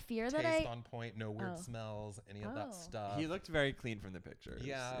 I fear that Taste on point, no weird Oh. smells, any of that Oh. stuff. He looked very clean from the pictures.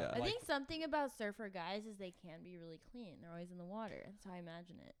 Yeah, I like- think something about surfer guys is they can be really clean. They're always in the water. That's how I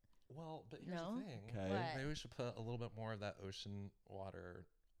imagine it. Well, but here's No? the thing. Okay. What? Maybe we should put a little bit more of that ocean water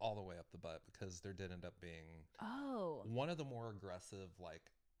all the way up the butt, because there did end up being Oh. one of the more aggressive,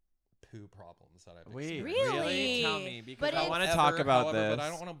 like, poo problems that I've Wait, experienced. Really? Tell me, because But I want to it's- talk about However, this. But I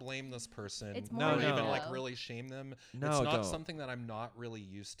don't want to blame this person. It's more or you, even like though. really shame them. No, it's not don't. something that I'm not really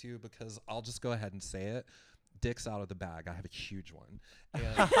used to, because I'll just go ahead and say it. Dick's out of the bag. I have a huge one. And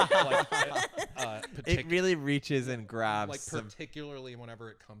It really reaches and grabs. like some- particularly whenever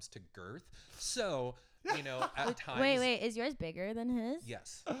it comes to girth. So, you know, at times. Wait. Is yours bigger than his?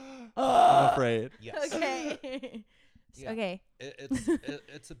 Yes. I'm afraid. Yes. Okay. Yeah. Okay.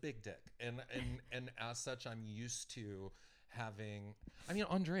 It's a big dick, and as such, I'm used to having. I mean,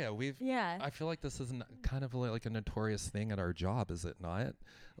 Andrea, Yeah. I feel like this is kind of like a notorious thing at our job, is it not?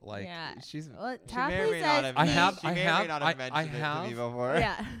 Like, yeah. She's. Well, She may or Tapley may not says have. I he- have- She may or may not have mentioned I it to me have- before.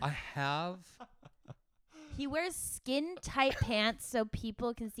 Yeah. I have. He wears skin tight pants so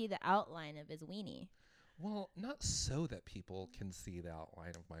people can see the outline of his weenie. Well, not so that people can see the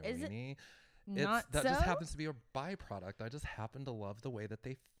outline of my Is it weenie. Not That so. just happens to be a byproduct. I just happen to love the way that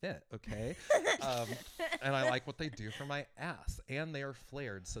they fit. Okay. And I like what they do for my ass, and they are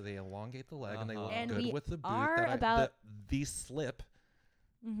flared, so they elongate the leg, and they look And good we with the boot. are That about- the slip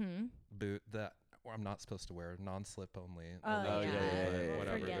Mm-hmm. boot that I'm not supposed to wear, non-slip only. Oh, illegal, yeah, but yeah.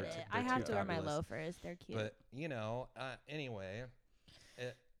 whatever. Forget they're it. too- I they're have too to wear my fabulous. loafers. They're cute. But you know, anyway,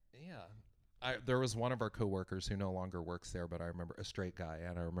 there was one of our coworkers who no longer works there, but I remember a straight guy,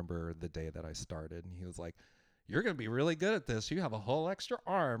 and I remember the day that I started, and he was like, "You're gonna be really good at this. You have a whole extra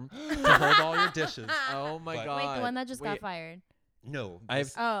arm to hold all your dishes." Oh my But- god. Wait, the one that just got Wait, fired. No, I have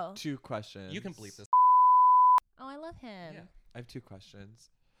this- Oh. 2 questions. you can bleep this. Oh, I love him. Yeah. I have 2 questions.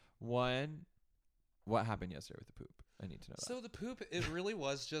 One, what happened yesterday with the poop? I need to know So the poop, it really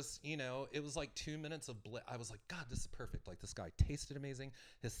was just, it was like 2 minutes of I was like, God, this is perfect. Like, this guy tasted amazing.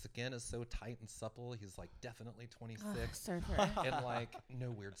 His skin is so tight and supple. He's like definitely 26. Ugh, surfer. And like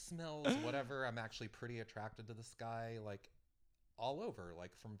no weird smells, whatever. I'm actually pretty attracted to this guy, like all over,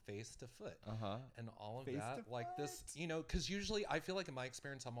 like from face to foot. Uh-huh. And all of Face that, to like this, because usually I feel like in my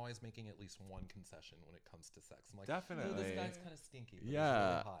experience, I'm always making at least one concession when it comes to sex. I'm like, oh, Definitely. this guy's kind of stinky, but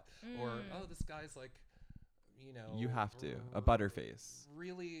Yeah. he's really hot. Or, Mm. oh, this guy's like, You have to. A butterface.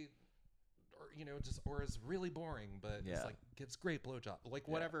 really, or is really boring, but Yeah. it's like gives great blowjob. Like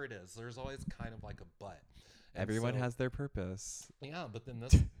Yeah. whatever it is, there's always kind of like a but. And Everyone so- has their purpose. Yeah, but then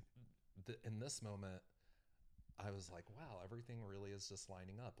in this moment, I was like, wow, everything really is just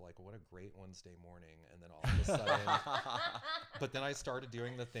lining up. Like, what a great Wednesday morning. And then all of a sudden, but then I started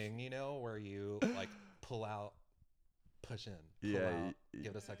doing the thing, where you like pull out, push in, pull Yeah, out,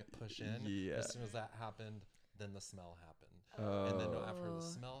 give it a second, push in. Yeah. As soon as that happened, then the smell happened. Oh. And then after the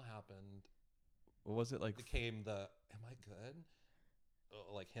smell happened, What was it like? became am I good?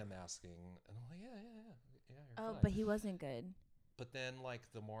 Like him asking, and I'm like, yeah, you're Oh, fine. but he wasn't good. But then, like,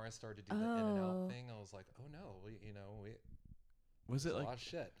 the more I started to do the in and Oh. out thing, I was like, oh no, we Was it a like lot of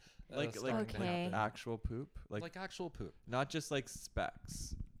shit. like starting to Okay. happen. actual poop? Like actual poop. Not just like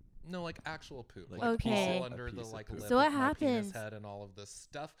specks. No, like actual poop. Like Like a piece all of- under a the piece of like poop. lip So what of my penis happens? head and all of this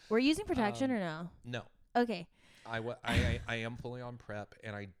stuff. We're using protection or no? No. Okay. I am fully on prep,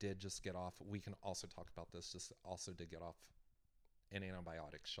 and I did just get off. We can also talk about this. Just also did get off an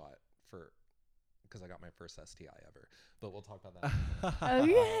antibiotic shot because I got my first STI ever. But we'll talk about that.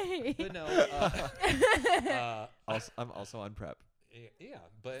 Okay. But no. I'm also on prep. Yeah,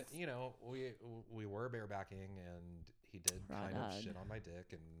 but we were barebacking, and he did kind of Product. shit on my dick,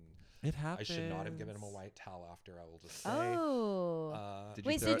 and It I happens. should not have given him a white towel after. I will just say. Oh. Did you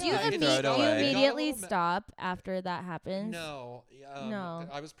Wait, throw so it- do you, did you throw it do you away? immediately It got a little stop after that happens? No, No.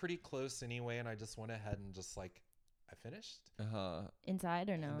 I was pretty close anyway, and I just went ahead and just like I finished, Uh-huh. Inside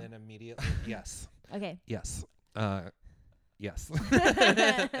or no? and then immediately yes, Okay. yes, yes,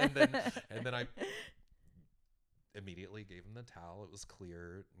 and then I immediately gave him the towel. It was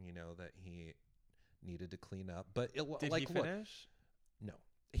clear, that he needed to clean up, but Did like he look, finish? no.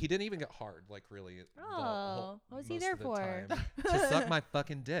 He didn't even get hard, like really. Oh, what was he most there of the for? time, to suck my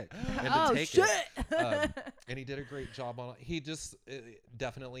fucking dick and Oh, to take shit. it. And he did a great job on it. He just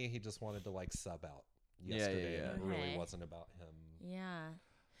definitely he just wanted to like sub out Yeah, yesterday. yeah. And it really Okay. wasn't about him. Yeah.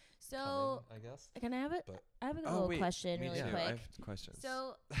 So, Coming, I guess. can I have it? But I have a Oh, little wait, question Me really too. quick. I have questions.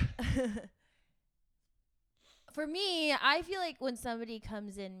 So, for me, I feel like when somebody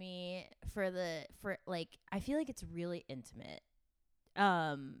comes in me I feel like it's really intimate.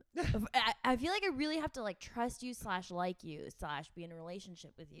 I feel like I really have to like trust you / like you / be in a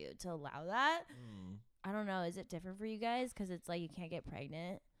relationship with you to allow that. I don't know. Is it different for you guys? Because it's like you can't get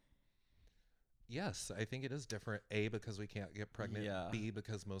pregnant. Yes, I think it is different. A, because we can't get pregnant. Yeah. B,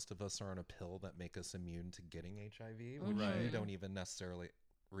 because most of us are on a pill that make us immune to getting HIV. Which Right. you don't even necessarily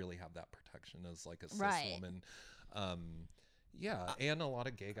really have that protection as like a cis Right. woman. Yeah, and a lot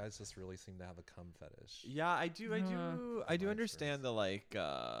of gay guys just really seem to have a cum fetish. Yeah, I do my understand the like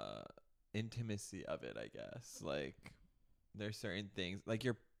intimacy of it, I guess. Like there's certain things like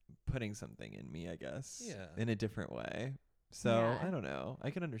you're putting something in me, I guess. Yeah. In a different way. So Yeah. I don't know.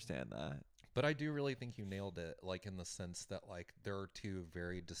 I can understand that. But I do really think you nailed it, like in the sense that like there are two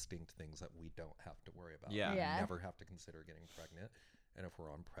very distinct things that we don't have to worry about. Yeah. We Yeah. never have to consider getting pregnant. And if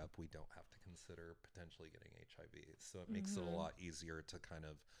we're on PrEP, we don't have to consider potentially getting HIV. So it makes it a lot easier to kind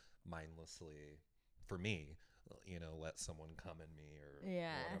of mindlessly, for me, you know, let someone come in me or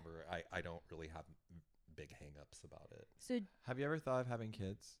Yeah. whatever. I don't really have big hang-ups about it. So Have you ever thought of having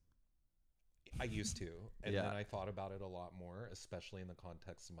kids? I used to, and Yeah. then I thought about it a lot more, especially in the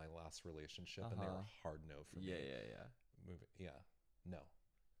context of my last relationship, and they were a hard no for me. Yeah. No.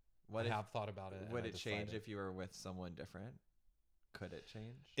 What I if, have thought about it. would and I it change decided- if you were with someone different? Could it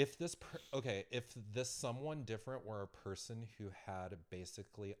change? If this if this someone different were a person who had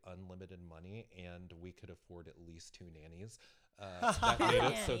basically unlimited money and we could afford at least 2 nannies, that made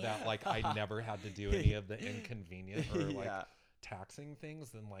it so that like I never had to do any of the inconvenient or like taxing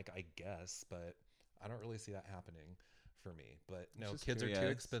things, then like I guess, but I don't really see that happening for me. But no, Just kids are too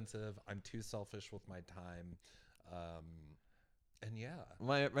curious. expensive. I'm too selfish with my time. And yeah.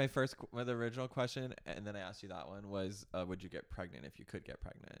 My first the original question, and then I asked you that one was, would you get pregnant if you could get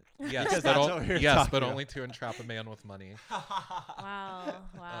pregnant? Yes, Because but that's what we were talking about. only to entrap a man with money.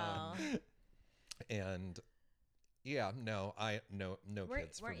 wow. And yeah, no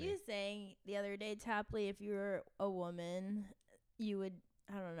kids for Weren't me. you saying the other day, Tapley, if you were a woman, you would,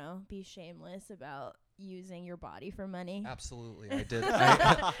 I don't know, be shameless about using your body for money? Absolutely, I did.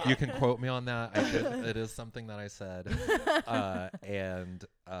 You can quote me on that. I did. It is something that I said.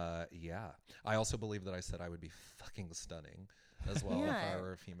 Yeah, I also believe that I said I would be fucking stunning as well if Yeah. I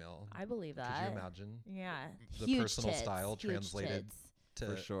were a female. I believe that. Could you imagine Yeah. the Huge personal tits, style huge translated tits. to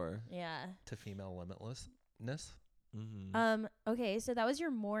For sure. Yeah. to female limitlessness? Mm-hmm. Okay, so that was your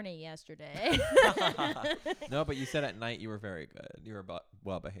morning yesterday. No, but you said at night you were very good. You were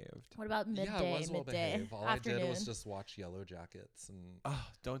well behaved. What about midday? Yeah, I was well midday, behaved. All afternoon? I did was just watch Yellow Jackets and Oh,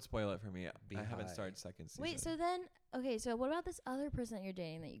 don't spoil it for me. Be I haven't high. started second season. Wait, so then, okay, so what about this other person that you're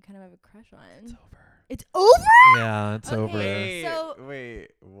dating that you kind of have a crush on? it's over. It's over? Yeah, it's Okay. over. Wait, So-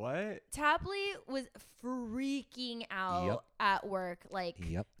 wait, what? Tapley was freaking out Yep. at work like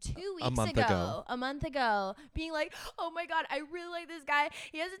Yep. 2 weeks month ago. A month ago, being like, "Oh my god, I really like this guy.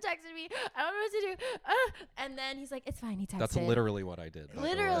 He hasn't texted me. I don't know what to do." And then he's like, "It's fine. He texted." That's literally what I did. by the way.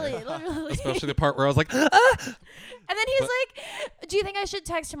 literally. Especially the part where I was like, And then he was like, "Do you think I should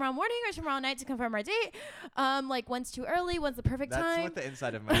text tomorrow morning or tomorrow night to confirm our date? Like, when's too early? When's the perfect That's time?" what the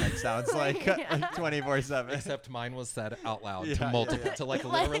inside of my head sounds like Yeah. 24/7. except mine was said out loud Yeah, to yeah, multiple, yeah. to like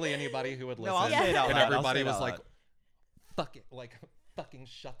literally anybody who would listen. No, I'll say it out and loud. I'll everybody say it was out like, loud. fuck it, like fucking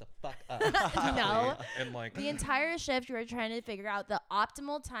shut the fuck up. No. And like, The entire shift, you were trying to figure out the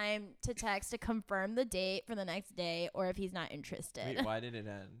optimal time to text to confirm the date for the next day, or if he's not interested. Wait, why did it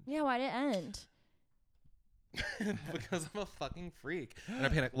end? Yeah, why did it end? because I'm a fucking freak and I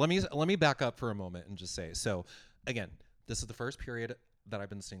panicked. Let me back up for a moment and just say, so again, this is the first period that I've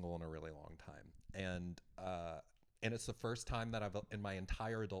been single in a really long time, and it's the first time that I've in my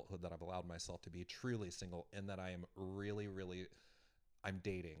entire adulthood that I've allowed myself to be truly single, and that I am really I'm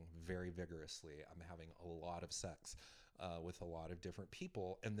dating very vigorously. I'm having a lot of sex with a lot of different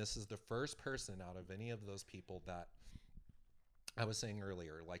people, and this is the first person out of any of those people that I was saying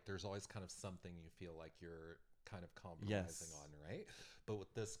earlier, like there's always kind of something you feel like you're kind of compromising on, right? But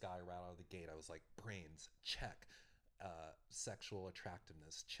with this guy right out of the gate, I was like, brains, check. Sexual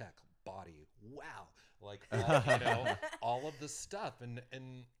attractiveness, check. Body, wow. Like, all of this stuff. And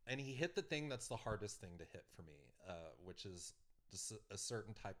he hit the thing that's the hardest thing to hit for me, which is just a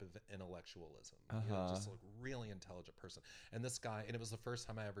certain type of intellectualism. You know, just like really intelligent person. And this guy, and it was the first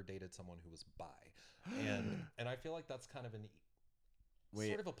time I ever dated someone who was bi. And I feel like that's kind of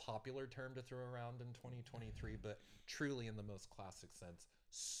sort of a popular term to throw around in 2023, but truly in the most classic sense,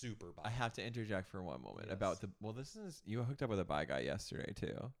 super bi. I have to interject for one moment Yes. about you hooked up with a bi guy yesterday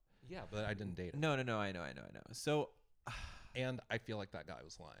too. Yeah, but I didn't date him. No, I know. So, And I feel like that guy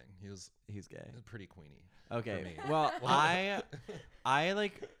was lying. he's gay. He was pretty queenie. Okay. me. Well, I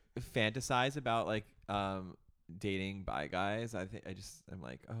like fantasize about like dating bi guys. I'm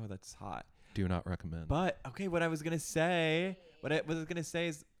like, oh, that's hot. Do not recommend. But okay, what I was gonna say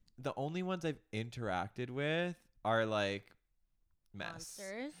is the only ones I've interacted with are like mess,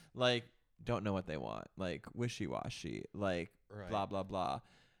 Monsters. like don't know what they want, like wishy-washy, like blah blah blah.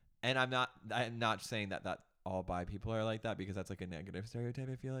 And I'm not saying that all bi people are like that, because that's like a negative stereotype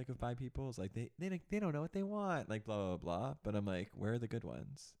I feel like of bi people. It's like they don't know what they want, like blah blah blah. But I'm like, where are the good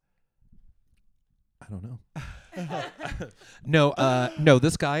ones? I don't know. No,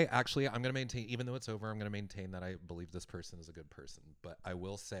 this guy, actually, I'm going to maintain, even though it's over, I'm going to maintain that I believe this person is a good person. But I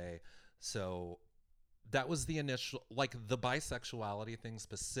will say, so that was the initial, like the bisexuality thing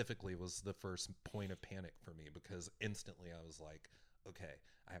specifically was the first point of panic for me, because instantly I was like, okay,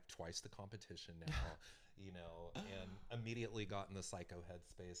 I have twice the competition now, and immediately got in the psycho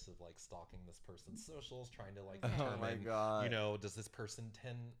headspace of like stalking this person's socials, trying to like determine, oh my God. Does this person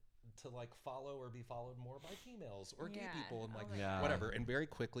tend to like follow or be followed more by females or gay people, and like whatever. And very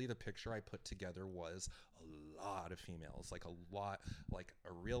quickly the picture I put together was a lot of females, like a lot, like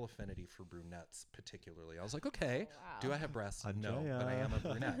a real affinity for brunettes particularly. I was like, okay, do I have breasts? No, but I am a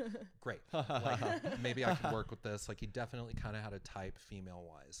brunette. Great. Like maybe I can work with this. Like he definitely kind of had a type female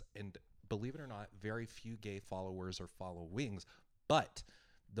wise, and believe it or not, very few gay followers or followings, but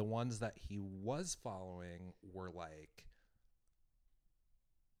the ones that he was following were like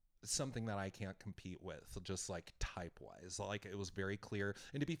something that I can't compete with, just like type wise. Like it was very clear.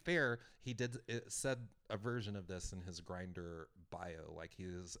 And to be fair, said a version of this in his Grindr bio, like he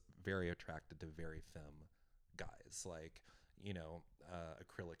is very attracted to very femme guys, like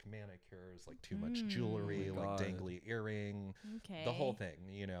acrylic manicures, like too much jewelry, like dangly earring, the whole thing,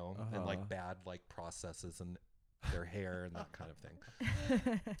 and like bad like processes and their hair and that kind of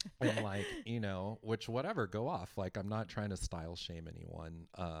thing. And like, which whatever, go off. Like I'm not trying to style shame anyone,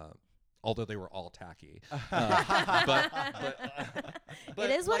 although they were all tacky. But it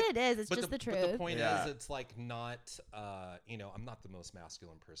is like, what it is. It's just the truth. But the point is, it's like not, I'm not the most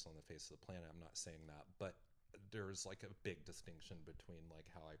masculine person on the face of the planet. I'm not saying that, but there's like a big distinction between like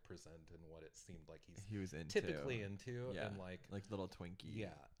how I present and what it seemed like he was typically into, and like little Twinkie. Yeah,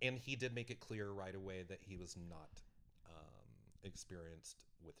 and he did make it clear right away that he was not experienced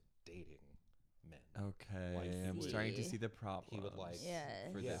with dating men. Okay, like I'm starting to see the problem. He would like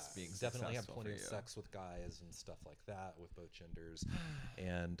for this being definitely have plenty of sex with guys and stuff like that with both genders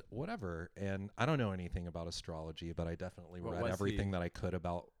and whatever. And I don't know anything about astrology, but I definitely read everything that I could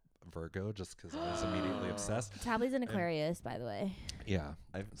about Virgo just because I was immediately obsessed. Tapley's an Aquarius, by the way. Yeah,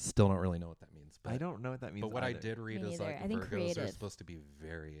 I still don't really know what that means. But I don't know what that means. But what I did read is like Virgos are supposed to be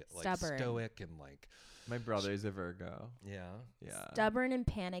very like stoic and like. My brother's a Virgo. Yeah. Stubborn and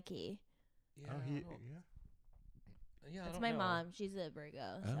panicky. Yeah. Yeah, that's my mom. She's a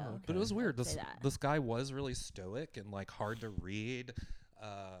Virgo. So okay. But it was weird. This guy was really stoic and like hard to read,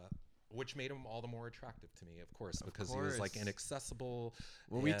 which made him all the more attractive to me, of course, because he was like inaccessible.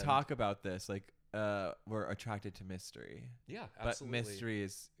 Well, we talk about this, like we're attracted to mystery. Yeah, absolutely. But mystery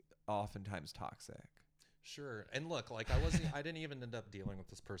is oftentimes toxic. Sure. And look, like I didn't even end up dealing with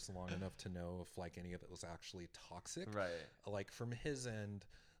this person long enough to know if like any of it was actually toxic. Right. Like from his end.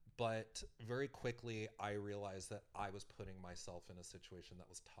 But very quickly, I realized that I was putting myself in a situation that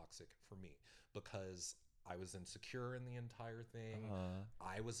was toxic for me because I was insecure in the entire thing.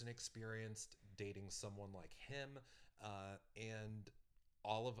 I wasn't experienced dating someone like him. And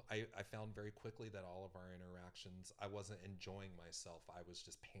I found very quickly that all of our interactions, I wasn't enjoying myself. I was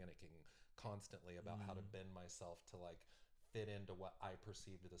just panicking constantly about how to bend myself to like fit into what I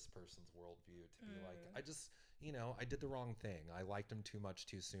perceived this person's worldview to be like. I just, I did the wrong thing. I liked him too much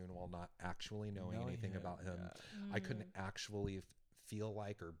too soon while not actually knowing anything about him. I couldn't actually feel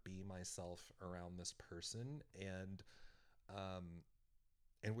like or be myself around this person, and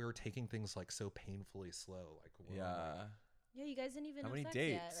we were taking things like so painfully slow. Like yeah, you guys didn't even have sex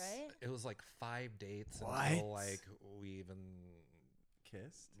yet, right? It was like 5 dates until like we even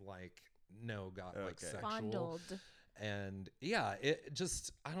kissed. Like no, got like sexual. Fondled. And yeah, it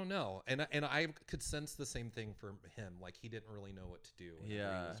just, I don't know. And I could sense the same thing from him. Like he didn't really know what to do when he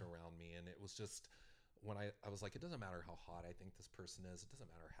was around me. And it was just when I was like, it doesn't matter how hot I think this person is. It doesn't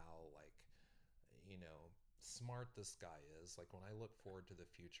matter how like, smart this guy is. Like when I look forward to the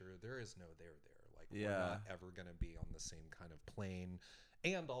future, there is no there. Like we're not ever going to be on the same kind of plane.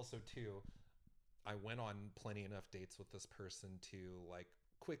 And also too, I went on plenty enough dates with this person to like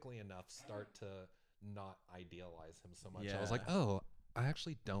quickly enough start to not idealize him so much. I was like, oh, I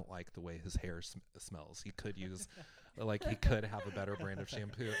actually don't like the way his hair smells. He could use, like, he could have a better brand of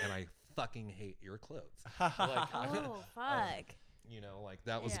shampoo, and I fucking hate your clothes. Like, fuck. You know, like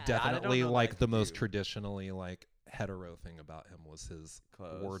that was Yeah. That I don't definitely know that I like the could most do. traditionally like hetero thing about him was his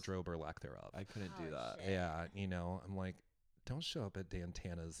Clothes. wardrobe or lack thereof. I couldn't do Oh, that. shit. Yeah, you know, I'm like, don't show up at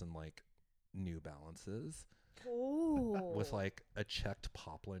Dantana's and like New Balances Ooh. with like a checked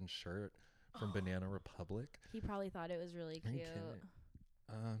poplin shirt from Banana Republic. He probably thought it was really Are you cute. kidding?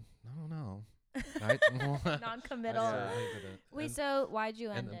 I don't know. I Non-committal. certainly didn't. Wait, And- so why'd you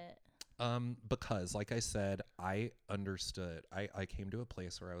end then- it? because like I said, I understood. I came to a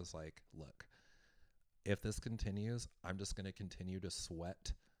place where I was like, look, if this continues, I'm just going to continue to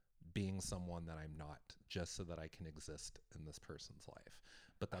sweat being someone that I'm not, just so that I can exist in this person's life.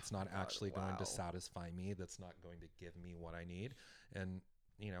 But that's not actually going to satisfy me. That's not going to give me what I need. And,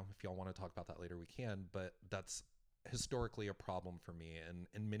 you know, if y'all want to talk about that later, we can. But that's historically a problem for me, and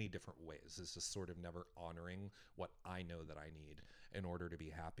in many different ways. Is just sort of never honoring what I know that I need in order to be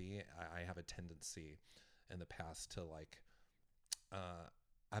happy. I have a tendency in the past to like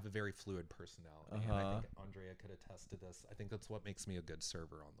I have a very fluid personality, and I think Andrea could attest to this. I think that's what makes me a good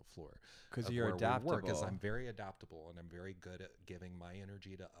server on the floor. Because of you're where we work, adaptable. is I'm very adaptable, and I'm very good at giving my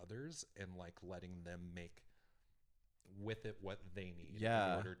energy to others and like letting them make with it what they need in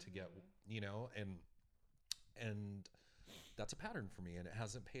order to get, you know, and that's a pattern for me, and it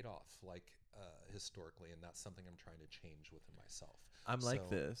hasn't paid off like historically, and that's something I'm trying to change within myself. I'm like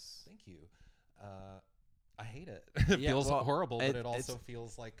So, this. Thank you. I hate it. It Yeah, feels well, horrible, but it it's- also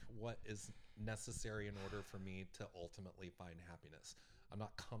feels like what is necessary in order for me to ultimately find happiness. I'm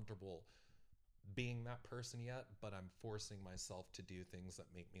not comfortable being that person yet, but I'm forcing myself to do things that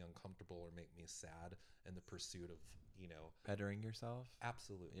make me uncomfortable or make me sad in the pursuit of, you know, Bettering yourself.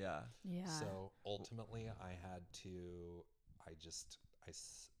 absolutely. Yeah. Yeah. So ultimately, I had to.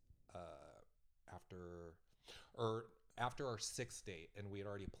 After our sixth date, and we had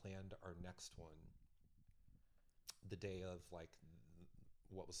already planned our next one, the day of like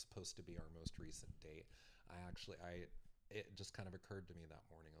what was supposed to be our most recent date, it just kind of occurred to me that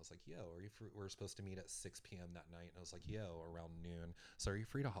morning. I was like, "Yo, are you free?" We were supposed to meet at 6 p.m. that night, and I was like, "Yo, around noon. So are you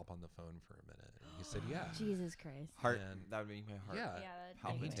free to hop on the phone for a minute?" And he said, "Yeah." Jesus Christ. Heart. And- That would make my heart. Yeah. Yeah,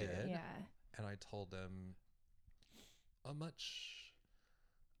 How he he did. Yeah. And I told him a much,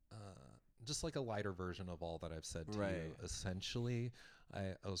 just like a lighter version of all that I've said to Right. you. Essentially,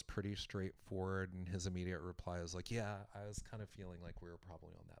 I was pretty straightforward, and his immediate reply was like, "Yeah, I was kind of feeling like we were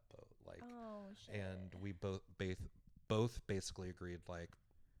probably on that boat." Like, Oh shit. and we both basically agreed, like,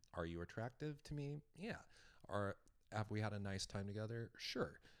 "Are you attractive to me? Yeah. Have we had a nice time together?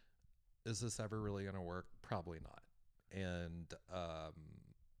 Sure. Is this ever really gonna work? Probably not." And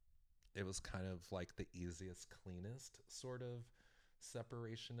it was kind of like the easiest, cleanest sort of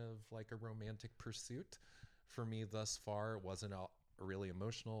separation of like a romantic pursuit for me thus far. It wasn't really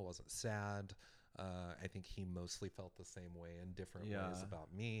emotional, it wasn't sad. I think he mostly felt the same way in different ways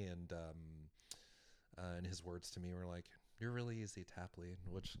about me, and his words to me were like, "You're really easy, Tapley,"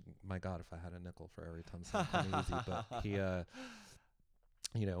 which, my God, if I had a nickel for every time something easy. But he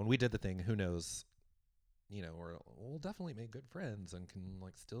you know, and we did the thing, who knows, you know, we'll definitely make good friends and can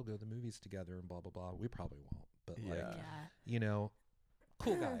like still go to the movies together and blah blah blah. We probably won't, but like, Yeah. you know,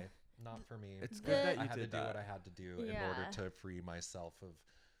 cool guy. Not for me. It's The- good that I you had to did do that. what I had to do in Yeah. order to free myself of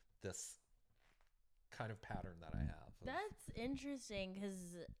this kind of pattern that I have. That's interesting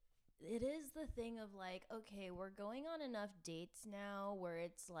because it is the thing of like, okay, we're going on enough dates now where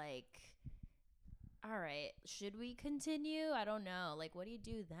it's like, all right, should we continue? I don't know. Like, what do you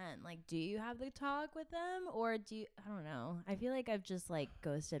do then? Like, do you have the talk with them, or do you, I don't know. I feel like I've just like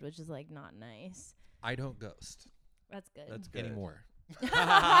ghosted, which is like not nice. I don't ghost That's good. That's good. anymore.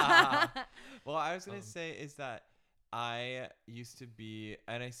 Well, I was gonna say is that I used to be,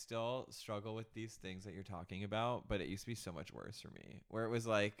 and I still struggle with these things that you're talking about, but it used to be so much worse for me, where it was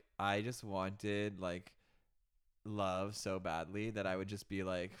like I just wanted like love so badly that I would just be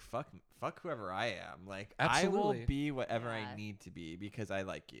like, fuck whoever I am. Like I Absolutely. will be whatever Yeah. I need to be because I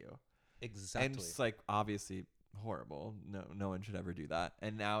like you. Exactly. And it's like obviously horrible. No one should ever do that.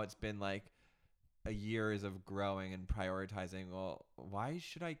 And now it's been like a years of growing and prioritizing. Well, why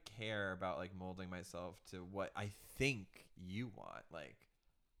should I care about like molding myself to what I think you want? Like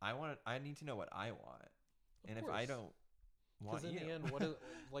I need to know what I want. And if I don't want Because in you, the end, what does At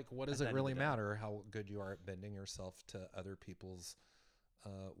the it end of really the day. matter how good you are at bending yourself to other people's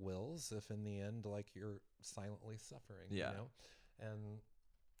wills if in the end like you're silently suffering? Yeah. You know?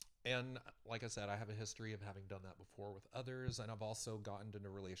 And like I said, I have a history of having done that before with others, and I've also gotten into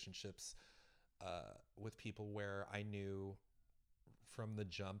relationships with people where I knew from the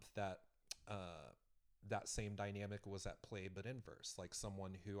jump that that same dynamic was at play, but inverse. Like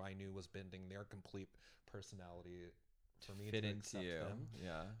someone who I knew was bending their complete personality for me fit to into accept you. them.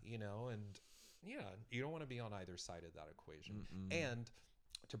 Yeah. You know, and yeah, you don't want to be on either side of that equation. Mm-mm. And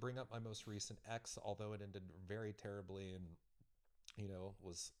to bring up my most recent ex, although it ended very terribly and, you know,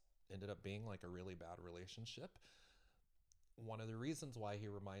 ended up being like a really bad relationship, one of the reasons why he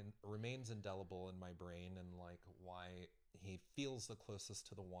remains indelible in my brain and like why he feels the closest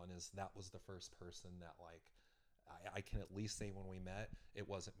to the one is that was the first person that like I can at least say when we met, it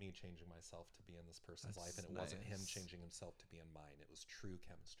wasn't me changing myself to be in this person's life, and it wasn't him changing himself to be in mine. It was true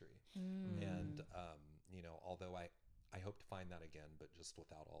chemistry. And, you know, although I hope to find that again, but just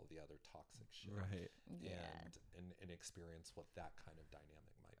without all the other toxic shit. Right. And experience what that kind of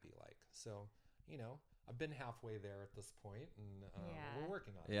dynamic might be like. So, you know, I've been halfway there at this point, and we're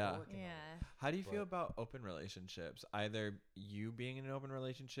working on it. Yeah. We're working on it. How do you feel about open relationships? Either you being in an open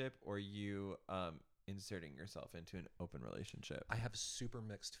relationship or you inserting yourself into an open relationship? I have super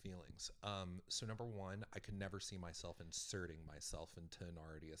mixed feelings. So number one, I could never see myself inserting myself into an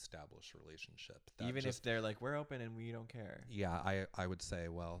already established relationship. Even if they're like, we're open and we don't care. Yeah, I would say,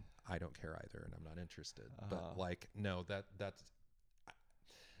 well, I don't care either, and I'm not interested. But like, no, that's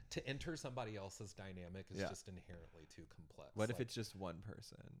to enter somebody else's dynamic is just inherently too complex. What if it's just one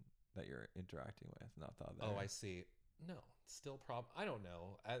person that you're interacting with, not the other? Oh, I see. No, still I don't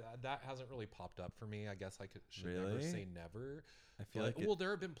know. That hasn't really popped up for me. I guess I should never say never. I feel like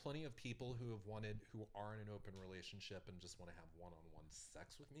there have been plenty of people who are in an open relationship and just want to have one-on-one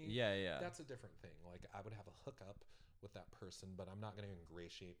sex with me. Yeah. That's a different thing. Like I would have a hookup with that person, but I'm not going to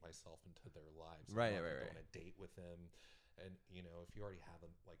ingratiate myself into their lives. Right. Go on a date with them, and you know, if you already have a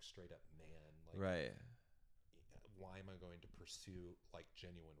like straight up man, like why am I going to pursue like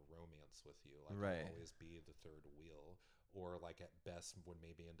genuine romance with you? Like I'll always be the third wheel, or like at best would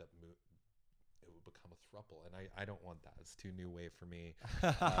maybe end up it would become a throuple, and I don't want that. It's too new wave for me.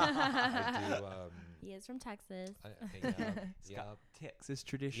 He is from Texas. Texas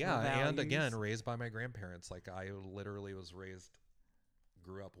tradition. Yeah, values. and again, raised by my grandparents. Like I literally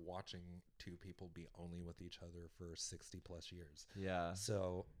grew up watching two people be only with each other for 60 plus years. Yeah.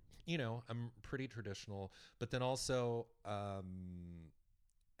 So, you know, I'm pretty traditional, but then also,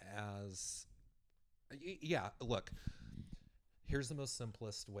 look, here's the most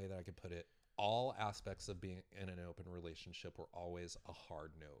simplest way that I could put it. All aspects of being in an open relationship were always a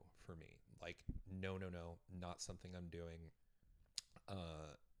hard no for me. Like, no, not something I'm doing.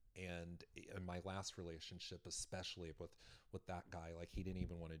 And in my last relationship, especially with that guy, like he didn't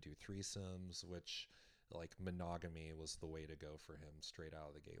even want to do threesomes, which like monogamy was the way to go for him straight out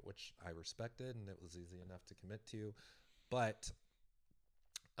of the gate, which I respected and it was easy enough to commit to. But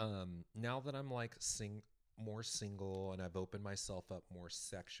now that I'm like more single and I've opened myself up more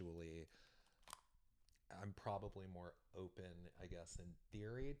sexually, I'm probably more open, I guess, in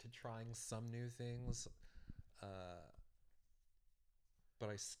theory to trying some new things. But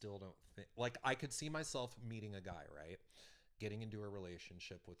I still don't think, like, I could see myself meeting a guy, right? Getting into a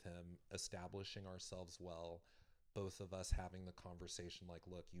relationship with him, establishing ourselves well, both of us having the conversation like,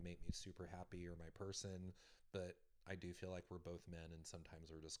 look, you make me super happy, you're my person, but I do feel like we're both men and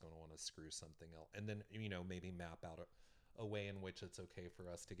sometimes we're just going to want to screw something else. And then, you know, maybe map out a way in which it's okay for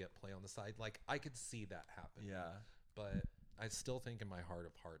us to get play on the side. Like, I could see that happen. Yeah. But I still think in my heart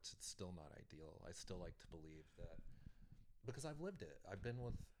of hearts, it's still not ideal. I still like to believe that, because I've lived it. I've been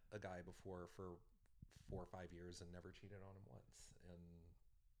with a guy before for 4 or 5 years and never cheated on him once, and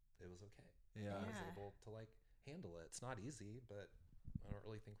it was okay. Yeah. I was able to like handle it. It's not easy, but I don't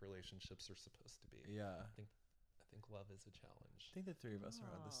really think relationships are supposed to be. Yeah. I think love is a challenge. I think the three of us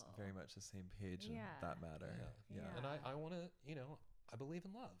are on this very much the same page in that matter. Yeah. And I want to, you know, I believe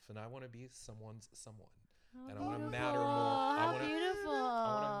in love, and I want to be someone's someone. How And I want to matter more. How beautiful.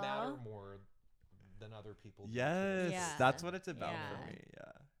 I want to matter more than other people. Yes, that's what it's about for me.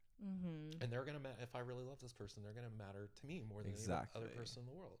 Yeah. Mm-hmm. And they're gonna if I really love this person, they're gonna matter to me more than any other person in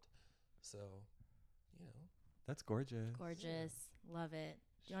the world. So, you know, that's gorgeous. Gorgeous, love it.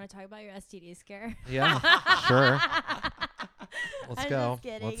 Do you want to talk about your STD scare? Yeah, sure. Let's I'm go. Just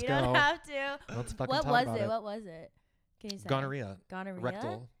kidding. Let's you go. don't have to. Let's fucking What talk was about it? it. What was it? Can you say? Gonorrhea. Gonorrhea.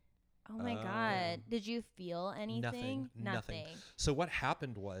 Rectal. Oh my God. Did you feel anything? Nothing. So what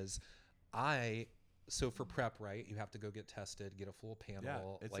happened was, so for PrEP, right, you have to go get tested, get a full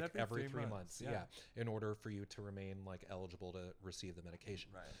panel, it's like every 3 months. Yeah. In order for you to remain like eligible to receive the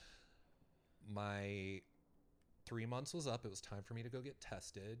medication. Right. My 3 months was up. It was time for me to go get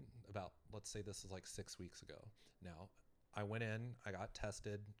tested about, let's say this is like 6 weeks ago. Now I went in, I got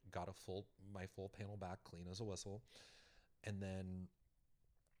tested, got my full panel back, clean as a whistle. And then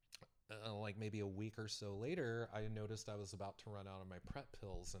like maybe a week or so later, I noticed I was about to run out of my PrEP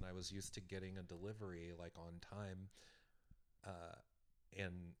pills, and I was used to getting a delivery like on time.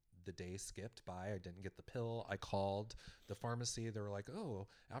 and the day skipped by. I didn't get the pill. I called the pharmacy. They were like, oh,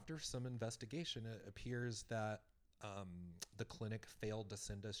 after some investigation, it appears that the clinic failed to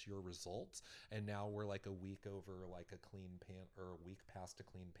send us your results, and now we're like a week over like a clean or a week past a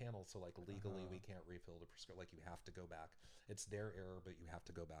clean panel, so like legally we can't refill the prescription. Like you have to go back. It's their error, but you have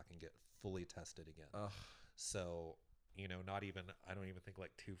to go back and get fully tested again. So I don't even think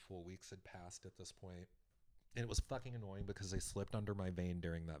like 2 full weeks had passed at this point. And it was fucking annoying because they slipped under my vein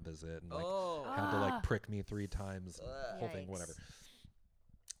during that visit and like had to like prick me 3 times, whole thing, whatever.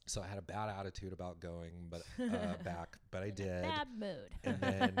 So I had a bad attitude about going, but back, but I did. Bad mood.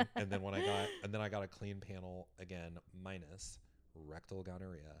 And then when I got a clean panel again, minus rectal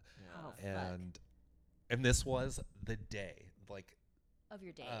gonorrhea. Oh, And this was the day, like, of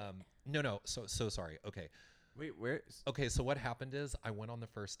your date. No. So sorry. Okay. Wait, where? Okay, so what happened is I went on the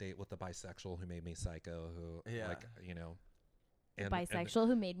first date with the bisexual who made me psycho, Bisexual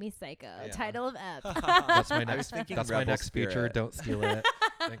who made me psycho. Yeah. Title of ep. That's my next. thinking That's my Rebel next feature. Spirit. Don't steal it.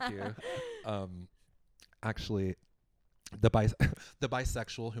 Thank you. Actually, the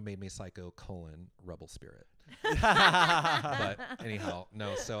bisexual who made me psycho : rebel spirit. But anyhow,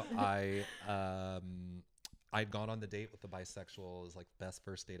 no. So I'd gone on the date with the bisexual. It was like best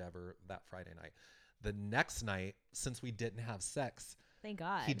first date ever that Friday night. The next night, since we didn't have sex, Thank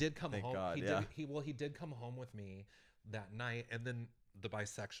God. he did come home. God, He did come home with me that night, and then the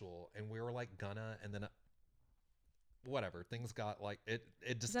bisexual, and we were like and then whatever, things got like it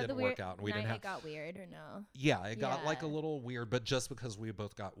just didn't work out, and we didn't have. It got weird or no? Yeah, it got like a little weird, but just because we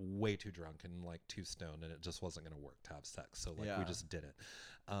both got way too drunk and like too stoned, and it just wasn't gonna work to have sex, so like we just did it.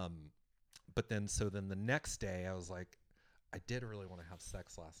 But then the next day, I was like, I did really want to have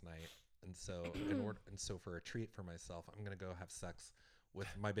sex last night. And so so for a treat for myself, I'm going to go have sex with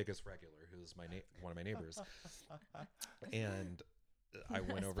my biggest regular, who's one of my neighbors. And I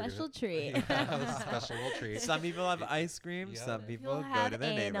went over special to treat. Special little treat. Some people have ice cream. Yeah. Some people go have to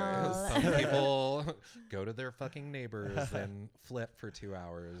their anal. neighbors. Some people go to their fucking neighbors and flip for 2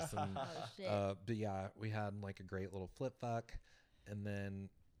 hours. And, but yeah, we had like a great little flip fuck. And then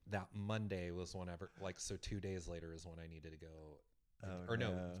that Monday was whenever, like, so 2 days later is when I needed to go.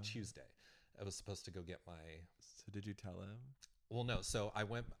 Tuesday. I was supposed to go get my. So did you tell him? Well, no. So I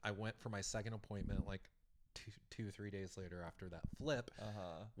went for my second appointment like 2-3 days later after that flip.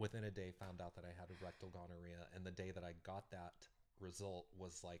 Within a day, found out that I had rectal gonorrhea, and the day that I got that result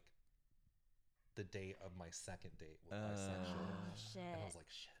was like the day of my second date with bisexual. Oh shit! And I was like,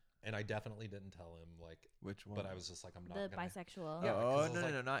 shit. And I definitely didn't tell him, like, which one. But I was just like, I'm not the gonna. bisexual. Yeah,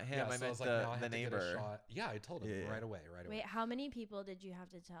 no, not him. I meant the neighbor. Yeah, I told him right away. Wait, how many people did you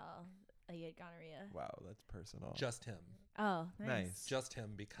have to tell that you had gonorrhea? Wow, that's personal. Just him. Oh, nice. Just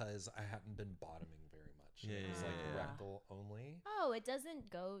him, because I hadn't been bottoming very much. Yeah, it was like rectal only. Oh, it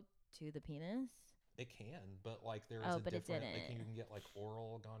doesn't go to the penis? It can, but like there is a but different. it didn't. Like you can get like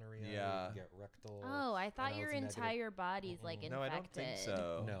oral gonorrhea. Yeah. You can get rectal. Oh, I thought your entire negative. body's like infected. No, I don't think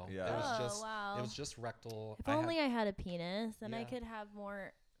so. No. Yeah. It was just. Wow. It was just rectal. If only I had a penis, then I could have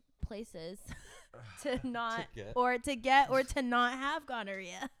more places to not or to get or to not have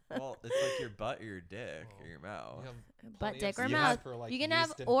gonorrhea. Well, it's like your butt or your dick or your mouth. Butt, dick, or You mouth. for, like, You can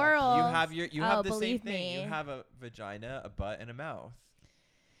yeast have oral. You have you have the same believe thing. me. You have a vagina, a butt, and a mouth.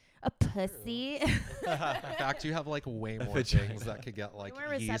 A pussy. In fact, you have like way more vagina. things that could get like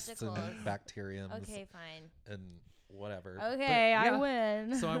More yeasts and receptacles. bacteriums Okay, fine. and whatever. Okay, But, I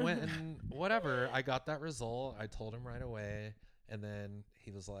win. So I went and whatever. I got that result. I told him right away, and then he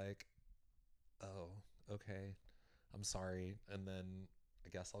was like, "Oh, okay, I'm sorry." And then I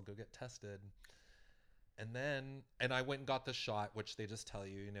guess I'll go get tested. And I went and got the shot, which they just tell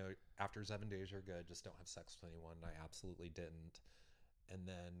you, after 7 days you're good. Just don't have sex with anyone. I absolutely didn't. And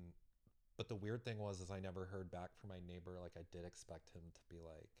then, but the weird thing was, I never heard back from my neighbor. Like I did expect him to be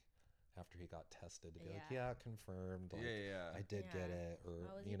like, after he got tested, to be like, yeah, confirmed. Like, I did get it, or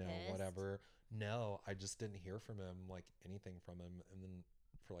pissed? whatever. No, I just didn't hear from him, like anything from him. And then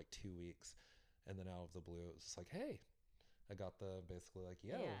for like 2 weeks, and then out of the blue, it was just like, hey, I got the basically like,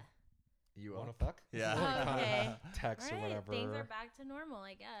 yo, you wanna fuck? Yeah. Oh, okay. Text or whatever. Things are back to normal,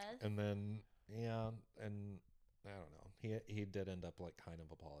 I guess. And then and I don't know. He did end up like kind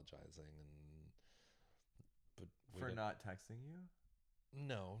of apologizing, but for not texting you.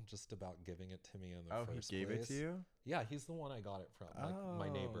 No, just about giving it to me in the first place. Oh, he gave it to you? Yeah, he's the one I got it from, like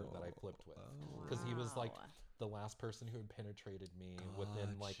my neighbor that I flipped with, because he was like the last person who had penetrated me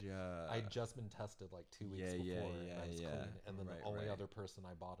within like I'd just been tested like 2 weeks before, and I was clean, and then the only other person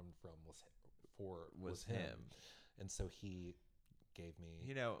I bottomed from was him. And so he gave me,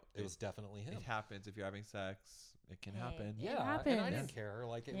 You know, it was definitely him. It happens if you're having sex. It can happen. It Yeah, and I happens. didn't care.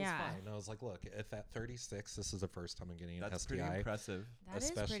 Like, it was fine. I was like, look, if at 36, this is the first time I'm getting an That's STI. pretty impressive. That is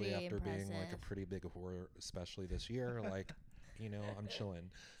Especially pretty after being like a impressive. pretty big whore, especially this year. Like, you know, I'm chilling.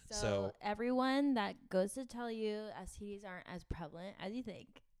 So everyone that goes to tell you STDs aren't as prevalent as you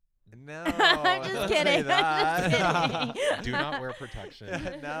think. No, I'm just don't kidding. say I'm just that. kidding. Do not wear protection.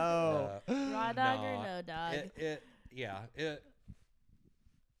 No. Raw dog or no dog?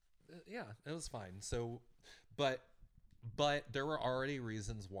 Yeah, it was fine. So, but there were already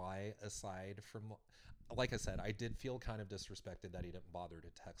reasons why, aside from, like I said, I did feel kind of disrespected that he didn't bother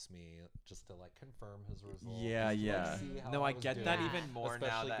to text me just to like confirm his results. Yeah, to, yeah. Like, see how No, I was get doing, that Yeah. even more now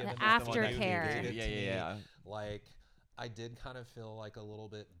especially that given The that the one that you aftercare. gave it Yeah, to yeah, me. yeah. Like, I did kind of feel like a little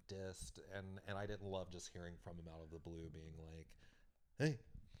bit dissed, and I didn't love just hearing from him out of the blue being like, hey,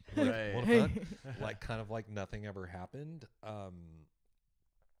 like, Right. what the fuck? Like, kind of like nothing ever happened.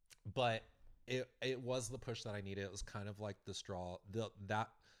 But it was the push that I needed. It was kind of like the straw. That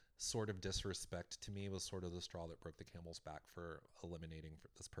sort of disrespect to me was sort of the straw that broke the camel's back for eliminating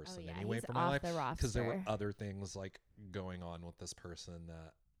this person anyway he's from my off life. the roster. Because there were other things like going on with this person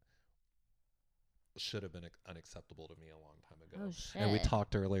that should have been unacceptable to me a long time ago. Oh shit. And we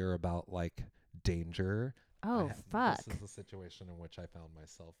talked earlier about like danger. Oh fuck. This is the situation in which I found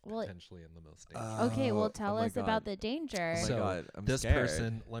myself Well, potentially in the most danger. Okay, well Oh, tell oh my us about God. the danger. Oh my So, God, I'm this scared.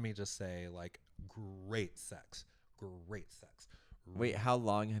 person, let me just say, like, great sex. Wait, how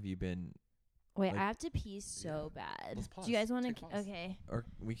long have you been? Wait, like- I have to pee so bad. Let's Do you guys pause. want Take to? pause. Okay. Or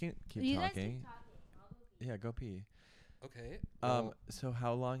we can keep You guys talking. keep talking. I'll go pee. Yeah, go pee. Okay. Well, So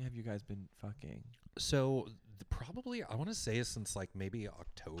how long have you guys been fucking? so probably, I want to say since like maybe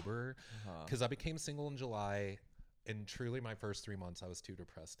October, Uh-huh. because I became single in July, and truly my first 3 months I was too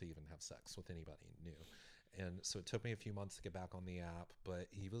depressed to even have sex with anybody new. And so it took me a few months to get back on the app, but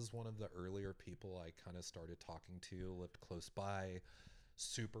he was one of the earlier people I kind of started talking to, lived close by,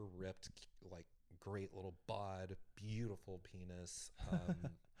 super ripped, like great little bod, beautiful penis.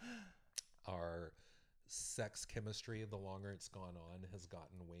 Our sex chemistry, the longer it's gone on, has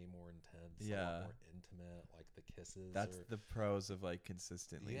gotten way more intense, a Yeah. lot more intimate, like the kisses. That's the pros of like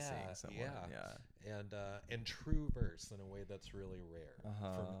consistently Yeah, seeing someone. yeah. Yeah. And true verse in a way that's really rare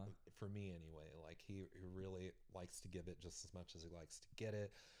Uh-huh. for me anyway. Like he really likes to give it just as much as he likes to get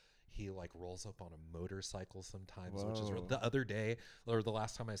it. He like rolls up on a motorcycle sometimes, which is Whoa. the other day or the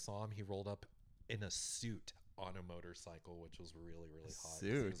last time I saw him, he rolled up in a suit on a motorcycle, which was really, really hot. 'Cause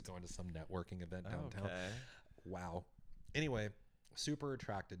he was Suit? going to some networking event downtown. Okay. Wow. Anyway, super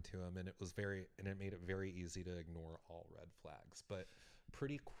attracted to him, and it made it very easy to ignore all red flags. But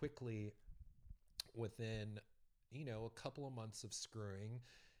pretty quickly, within, a couple of months of screwing,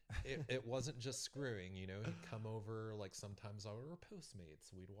 it wasn't just screwing, he'd come over, like sometimes I were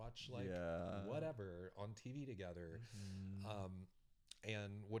Postmates. We'd watch like Yeah. whatever on TV together,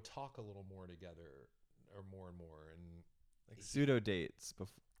 and would talk a little more together or more and more. And Like pseudo dates,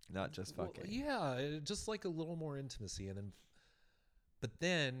 not just well, fucking. yeah, just like a little more intimacy. But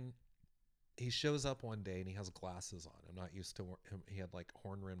then he shows up one day and he has glasses on. I'm not used to him. He had like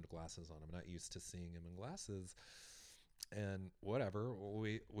horn rimmed glasses on. I'm not used to seeing him in glasses. And whatever,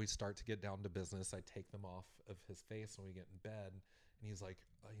 we start to get down to business. I take them off of his face when we get in bed, and he's like,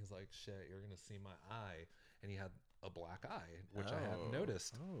 shit, you're gonna see my eye. And he had a black eye, which I hadn't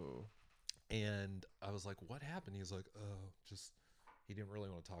noticed. Oh. And I was like, what happened? He's like, he didn't really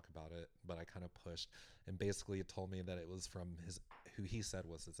want to talk about it, but I kind of pushed. And basically it told me that it was from who he said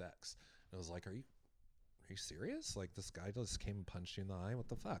was his ex. And I was like, are you serious? Like, this guy just came and punched you in the eye? What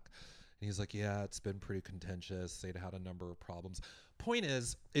the fuck? And he's like, yeah, it's been pretty contentious. They'd had a number of problems. Point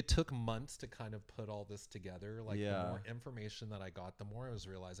is, it took months to kind of put all this together. Like, Yeah. the more information that I got, the more I was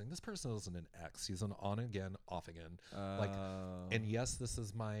realizing this person isn't an ex. He's an on again, off again. And yes, this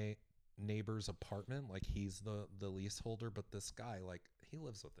is my neighbor's apartment. Like, he's the leaseholder, but this guy, like, he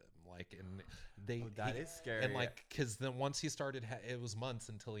lives with him. Like, and that is scary. And like, cause then once he started, it was months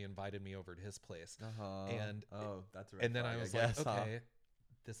until he invited me over to his place. And that's a red and then flag, I was guess, like, huh? okay,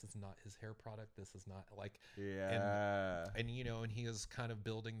 this is not his hair product. This is not like, Yeah. and and he is kind of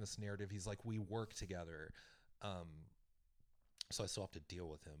building this narrative. He's like, we work together. So I still have to deal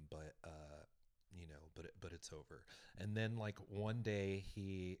with him, but but it's over. And then like one day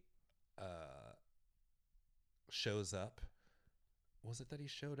he shows up. Was it that he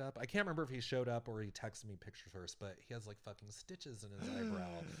showed up? I can't remember if he showed up or he texted me pictures first, but he has like fucking stitches in his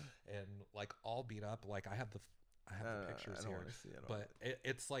eyebrow and like all beat up. Like I have the pictures I don't here, wanna see it all. but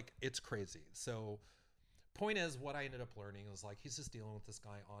it's like, it's crazy. So point is, what I ended up learning was like, he's just dealing with this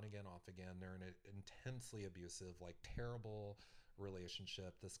guy on again, off again. They're in an intensely abusive, like terrible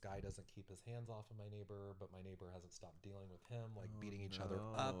relationship. This guy doesn't keep his hands off of my neighbor, but my neighbor hasn't stopped dealing with him, like beating each other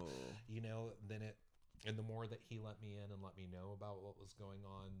up, you know. And the more that he let me in and let me know about what was going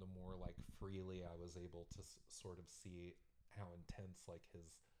on, the more like freely I was able to sort of see how intense like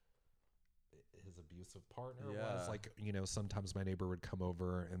his abusive partner was. Like, you know, sometimes my neighbor would come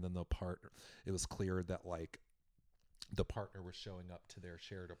over and then it was clear that like the partner was showing up to their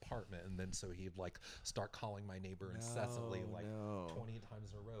shared apartment, and then so he'd like start calling my neighbor incessantly 20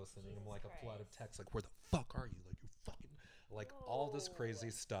 times in a row, sending him like a flood of texts like, where the fuck are you, like you fucking, like all this crazy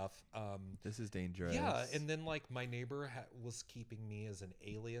stuff. This is dangerous. Yeah. And then like my neighbor was keeping me as an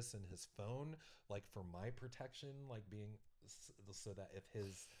alias in his phone, like for my protection, like being so that if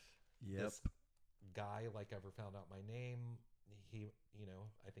this guy like ever found out my name, he, you know,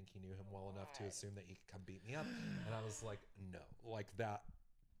 I think he knew him well enough to assume that he could come beat me up. And I was like, no, like that.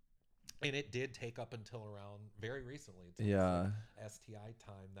 And it did take up until around very recently. Like STI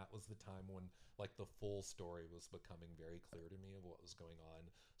time. That was the time when like the full story was becoming very clear to me of what was going on.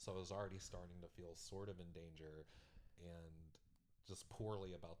 So I was already starting to feel sort of in danger and just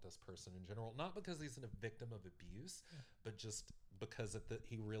poorly about this person in general. Not because he's a victim of abuse, but just because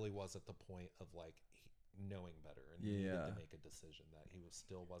he really was at the point of like knowing better and needed to make a decision that he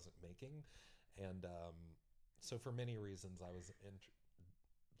still wasn't making. And so for many reasons, I was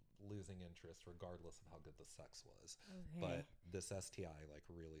losing interest regardless of how good the sex was. But this STI like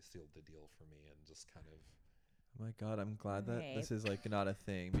really sealed the deal for me and just kind of... Oh my God, I'm glad that this is like not a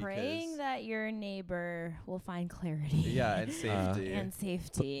thing. Praying that your neighbor will find clarity. Yeah, and safety. And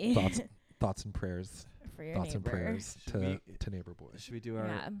safety. Thoughts and prayers. For your thoughts neighbor. And prayers to neighbor boy. Should we do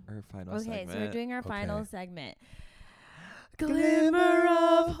our final segment? Okay, so we're doing our final segment. Glimmer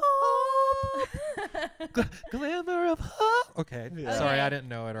of hope. Glimmer of hope. Okay. Sorry, I didn't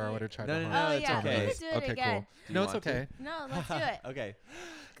know it, or I would have tried to. No, it's okay. Let's do it again. Cool. No, it's okay. No, let's do it. Okay.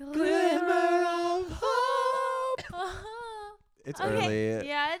 Glimmer of hope. It's early.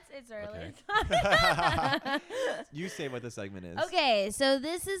 Yeah, it's early. Okay. You say what the segment is. Okay, so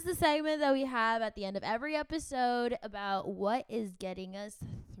this is the segment that we have at the end of every episode about what is getting us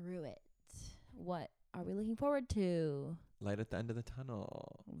through it. What are we looking forward to? Light at the end of the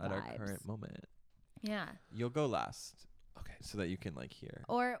tunnel at our current moment. Yeah. You'll go last. Okay. So that you can like hear.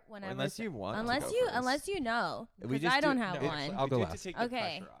 Or whenever. Unless you want unless to you go unless you know. We Because I don't have no, one. I'll go last.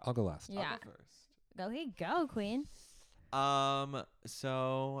 Okay. I'll go last. Yeah. I'll go first. Okay, go, Queen.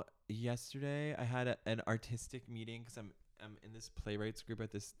 So yesterday I had an artistic meeting because I'm in this playwrights group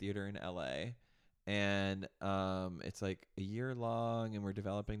at this theater in LA, and it's like a year long, and we're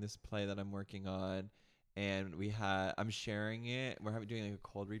developing this play that I'm working on, and I'm sharing it. We're doing like a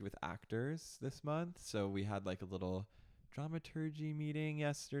cold read with actors this month, so we had like a little dramaturgy meeting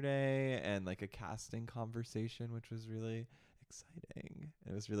yesterday and like a casting conversation, which was really exciting.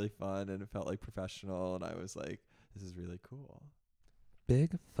 It was really fun, and it felt like professional, and I was like, this is really cool.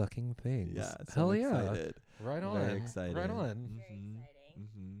 Big fucking things. Yeah. So Hell I'm yeah. excited. Right on. Very excited. Right on. Mm-hmm.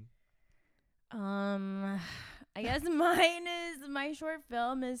 Mm-hmm. I guess my short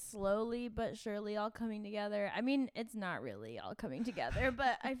film is slowly but surely all coming together. I mean, it's not really all coming together,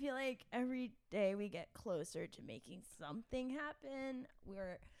 but I feel like every day we get closer to making something happen.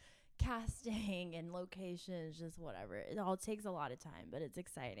 We're casting and locations, just whatever. It all takes a lot of time, but it's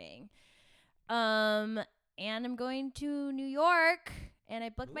exciting. And I'm going to New York, and I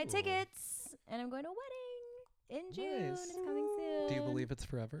booked my tickets, and I'm going to a wedding in June. Nice. It's coming soon. Do you believe it's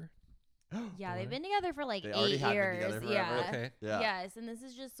forever? Yeah, they've been together for like 8 already years. have been together forever? Yeah. Okay. Yeah. Yes, and this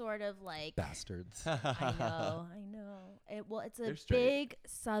is just sort of like Bastards. I know. It's a They're straight. big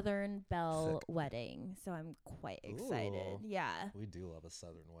Southern belle Sick. wedding, so I'm quite excited. Ooh. Yeah. We do love a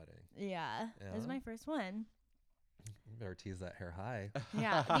southern wedding. Yeah. This is Yeah. my first one. Better tease that hair high.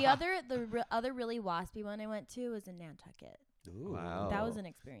 Yeah. The other really waspy one I went to was in Nantucket. Ooh. Wow. That was an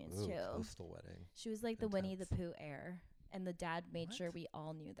experience Ooh, too. coastal wedding. She was like the Winnie the Intense. Pooh heir, and the dad made What? sure we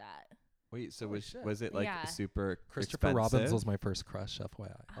all knew that. Wait, so Holy shit. was it like Yeah. super Christopher expensive? Robbins was my first crush,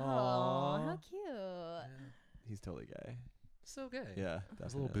 FYI. Oh, Aw. how cute. Yeah. He's totally gay. So gay. Yeah.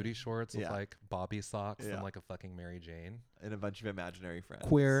 Those little definitely. booty shorts with Yeah. like bobby socks Yeah. and like a fucking Mary Jane. And a bunch of imaginary friends.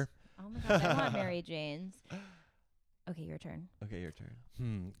 Queer. Oh my god, I want Mary Jane's. Okay, your turn. Okay, your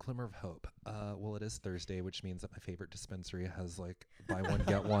turn. Glimmer of hope. Well, it is Thursday, which means that my favorite dispensary has like buy one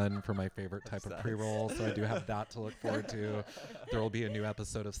get one for my favorite type of Obsessed. pre-roll. So I do have that to look forward to. There will be a new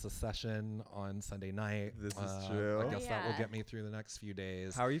episode of Secession on Sunday night. This is true. I guess that will Yeah. get me through the next few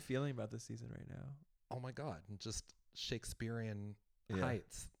days. How are you feeling about this season right now? Oh my God, just Shakespearean Yeah.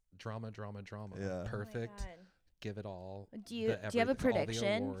 heights. Drama. Yeah. Perfect. Oh my God. Give it all. Do you have a all the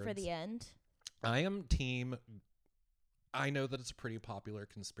prediction for awards. the end? I am team I know that it's a pretty popular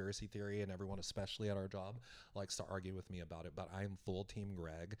conspiracy theory, and everyone, especially at our job, likes to argue with me about it. But I am full team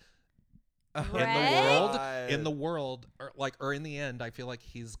Greg. In the world, or in the end, I feel like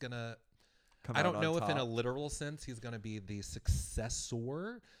he's gonna. I don't know if in a literal sense he's gonna be the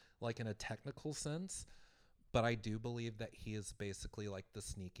successor, like in a technical sense. But I do believe that he is basically like the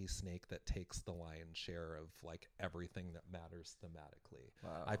sneaky snake that takes the lion's share of like everything that matters thematically.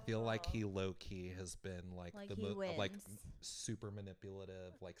 Wow. I feel like he low-key has been like like super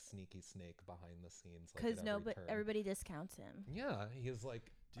manipulative, like sneaky snake behind the scenes. Because everybody discounts him. Yeah, he's like.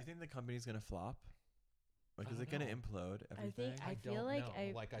 Do you think the company's gonna flop? Like, is it gonna implode? Everything? I feel like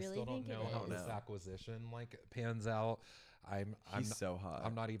I really still don't think know how this acquisition like pans out. He's so hot.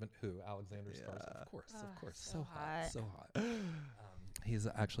 I'm not even Alexander Skarsgård. Of course, so hot. He's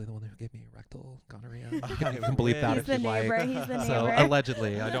actually the one who gave me rectal gonorrhea. You can bleep that if you like. He's the neighbor. So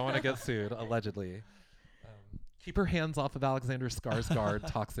allegedly, I don't want to get sued. Allegedly, keep her hands off of Alexander Skarsgård,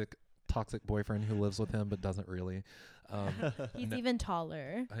 toxic boyfriend who lives with him but doesn't really. He's even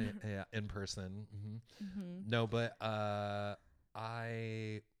taller. Yeah, in person. No, but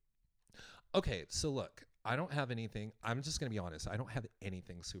okay. So look. I don't have anything. I'm just going to be honest. I don't have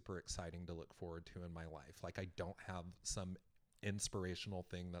anything super exciting to look forward to in my life. Like, I don't have some inspirational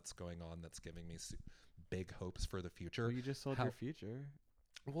thing that's going on that's giving me big hopes for the future. Well, you just sold your future.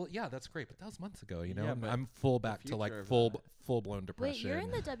 Well, yeah, that's great. But that was months ago, you know? Yeah, I'm full back to like full-blown depression. Wait, you're in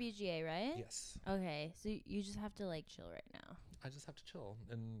the WGA, right? Yes. Okay. So you just have to like chill right now. I just have to chill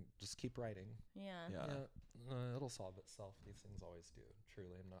and just keep writing. Yeah. It'll solve itself. These things always do.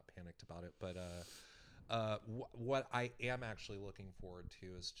 Truly, I'm not panicked about it. But what I am actually looking forward to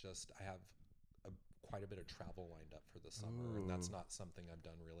is just I have quite a bit of travel lined up for the summer, and that's not something I've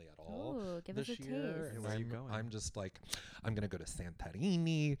done really at all. Ooh, give us a year. taste. Where are you going? I'm just like, I'm gonna go to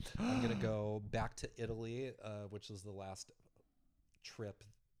Santorini. I'm gonna go back to Italy, which is the last trip.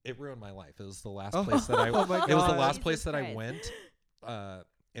 It ruined my life. It was the last place that I. Oh my God. It was the last place Jesus that Christ. I went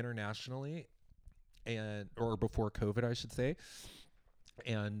internationally, or before COVID, I should say.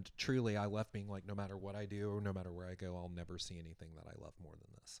 And truly, I left being like, no matter what I do, or no matter where I go, I'll never see anything that I love more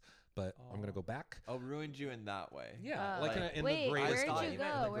than this. But I'm going to go back. Oh, ruined you in that way. Yeah, in the greatest where'd way. you go?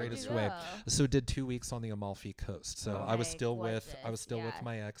 In the Where'd greatest you way. go? So did 2 weeks on the Amalfi Coast. So I was still with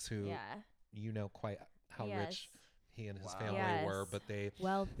my ex, who you know quite how rich he and his family were, but they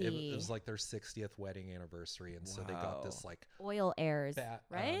wealthy. It was like their 60th wedding anniversary, and so they got this like oil heirs,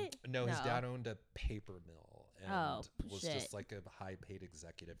 right? No, his dad owned a paper mill. And was shit. just like a high-paid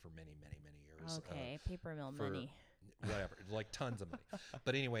executive for many, many, many years. Okay, paper mill money. Whatever, like tons of money.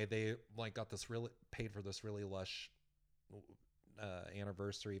 But anyway, they like got this paid for this really lush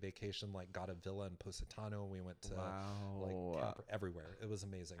anniversary vacation. Like got a villa in Positano. We went to like everywhere. It was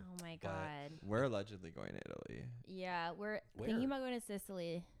amazing. Oh my God. We're allegedly going to Italy. Yeah, we're thinking about going to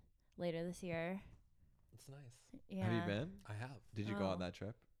Sicily later this year. It's nice. Yeah. Have you been? I have. Did you go on that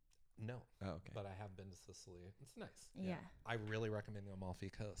trip? No. Oh, okay. But I have been to Sicily. It's nice. Yeah. I really recommend the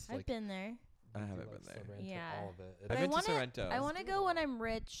Amalfi Coast. I've been there. I haven't been there. Sorrento, Yeah. all of it. I've been to Sorrento. I want to go when I'm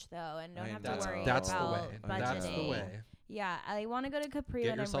rich though, and don't have to worry That's about the way. budgeting. That's the way. Yeah, I want to go to Capri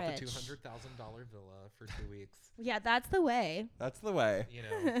Get when yourself I'm a rich. $200,000 villa for 2 weeks. Yeah, that's the way. That's the way. You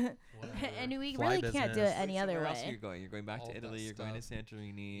know, And we Fly really can't do it business. any other Where else are way. you going? You're going back All to of Italy. that You're going to stuff.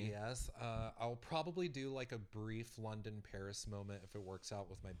 Santorini. Yes. I'll probably do like a brief London-Paris moment if it works out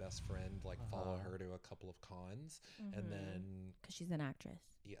with my best friend. Like follow her to a couple of cons, and then Because she's an actress.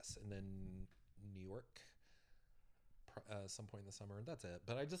 yes, and then New York. Some point in the summer, and that's it.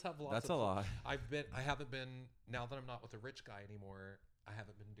 But I just have lots. That's of a lot. I haven't been, now that I'm not with a rich guy anymore, I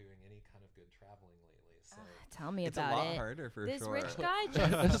haven't been doing any kind of good traveling lately. So Tell me It's about a lot it. harder for This sure. rich guy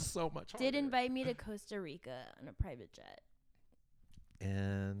just it's so much harder. did invite me to Costa Rica on a private jet.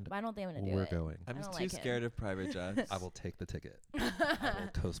 And But I don't think I'm going to do we're it. going. I'm I just don't too like him. scared of private jets. I will take the ticket. I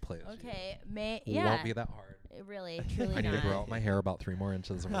will cosplay as you. Okay, It won't be that hard. Really, truly I need not. to grow out my hair about 3 more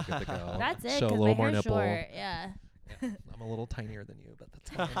inches and we're good to go. That's it, Show a because little my more hair's nipple. short. Yeah. Yeah, I'm a little tinier than you, but that's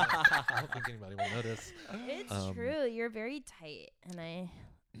fine. I don't think anybody will notice. It's true. You're very tight, and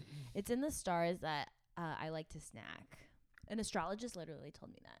it's in the stars that I like to snack. An astrologist literally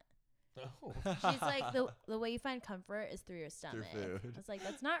told me that. Oh. She's like, the way you find comfort is through your stomach. food. I was like,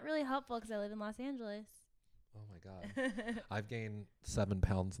 that's not really helpful because I live in Los Angeles. Oh my God. I've gained 7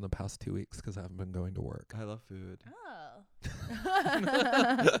 pounds in the past 2 weeks because I haven't been going to work. I love food. Oh.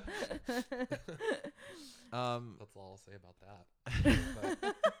 That's all I'll say about that.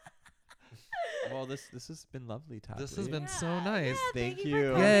 But Well, this has been lovely, Tapley. this has been so nice. Yeah, Thank you. you.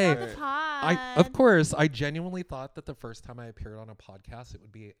 For coming Yay. on the pod. Of course, I genuinely thought that the first time I appeared on a podcast, it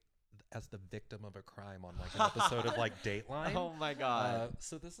would be as the victim of a crime on like an episode of like Dateline. Oh my God.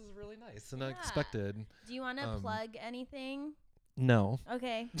 So this is really nice and unexpected. Do you want to plug anything? No.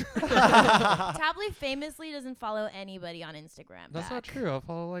 Okay. Tapley famously doesn't follow anybody on Instagram. That's not true. I'll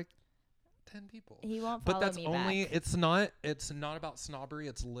follow like 10 people. He won't follow But that's me only back. it's not about snobbery.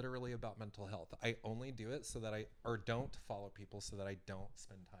 It's literally about mental health. I only do it so that don't follow people so that I don't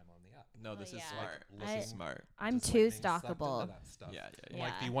spend time on the app. No, this is yeah. smart. Like, This is smart. I'm Just, too like, being sucked into stalkable. that stuff. Yeah.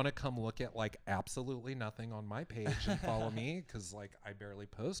 Like, do you want to come look at like absolutely nothing on my page and follow me? Because like I barely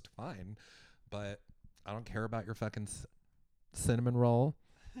post. Fine, but I don't care about your fucking cinnamon roll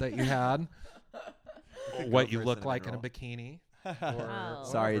that you had. What you look like in a bikini. Or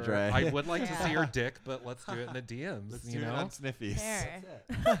Sorry, whatever. Dre. I would like to see your dick, but let's do it in the DMs. Let's you do know? it on Sniffies. Fair.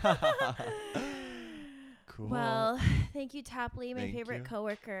 Cool. Well, thank you, Tapley, my Thank favorite you.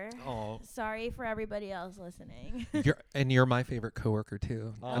 coworker. Oh, Sorry for everybody else listening. you're my favorite coworker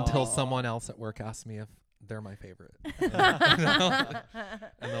too. Until Aw. someone else at work asks me if they're my favorite, and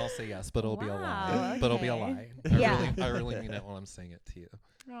then I'll say yes, but it'll be a lie. Wow, But it'll be a okay. lie. Yeah. I really mean it when I'm saying it to you.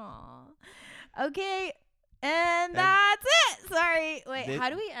 Aw. Okay. And that's it. Sorry. Wait, Thi- how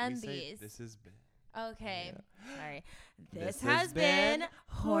do we end say these? This has been. Okay. Sorry. This This has been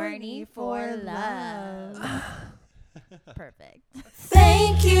Horny for Love. Perfect.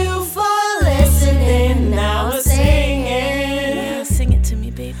 Thank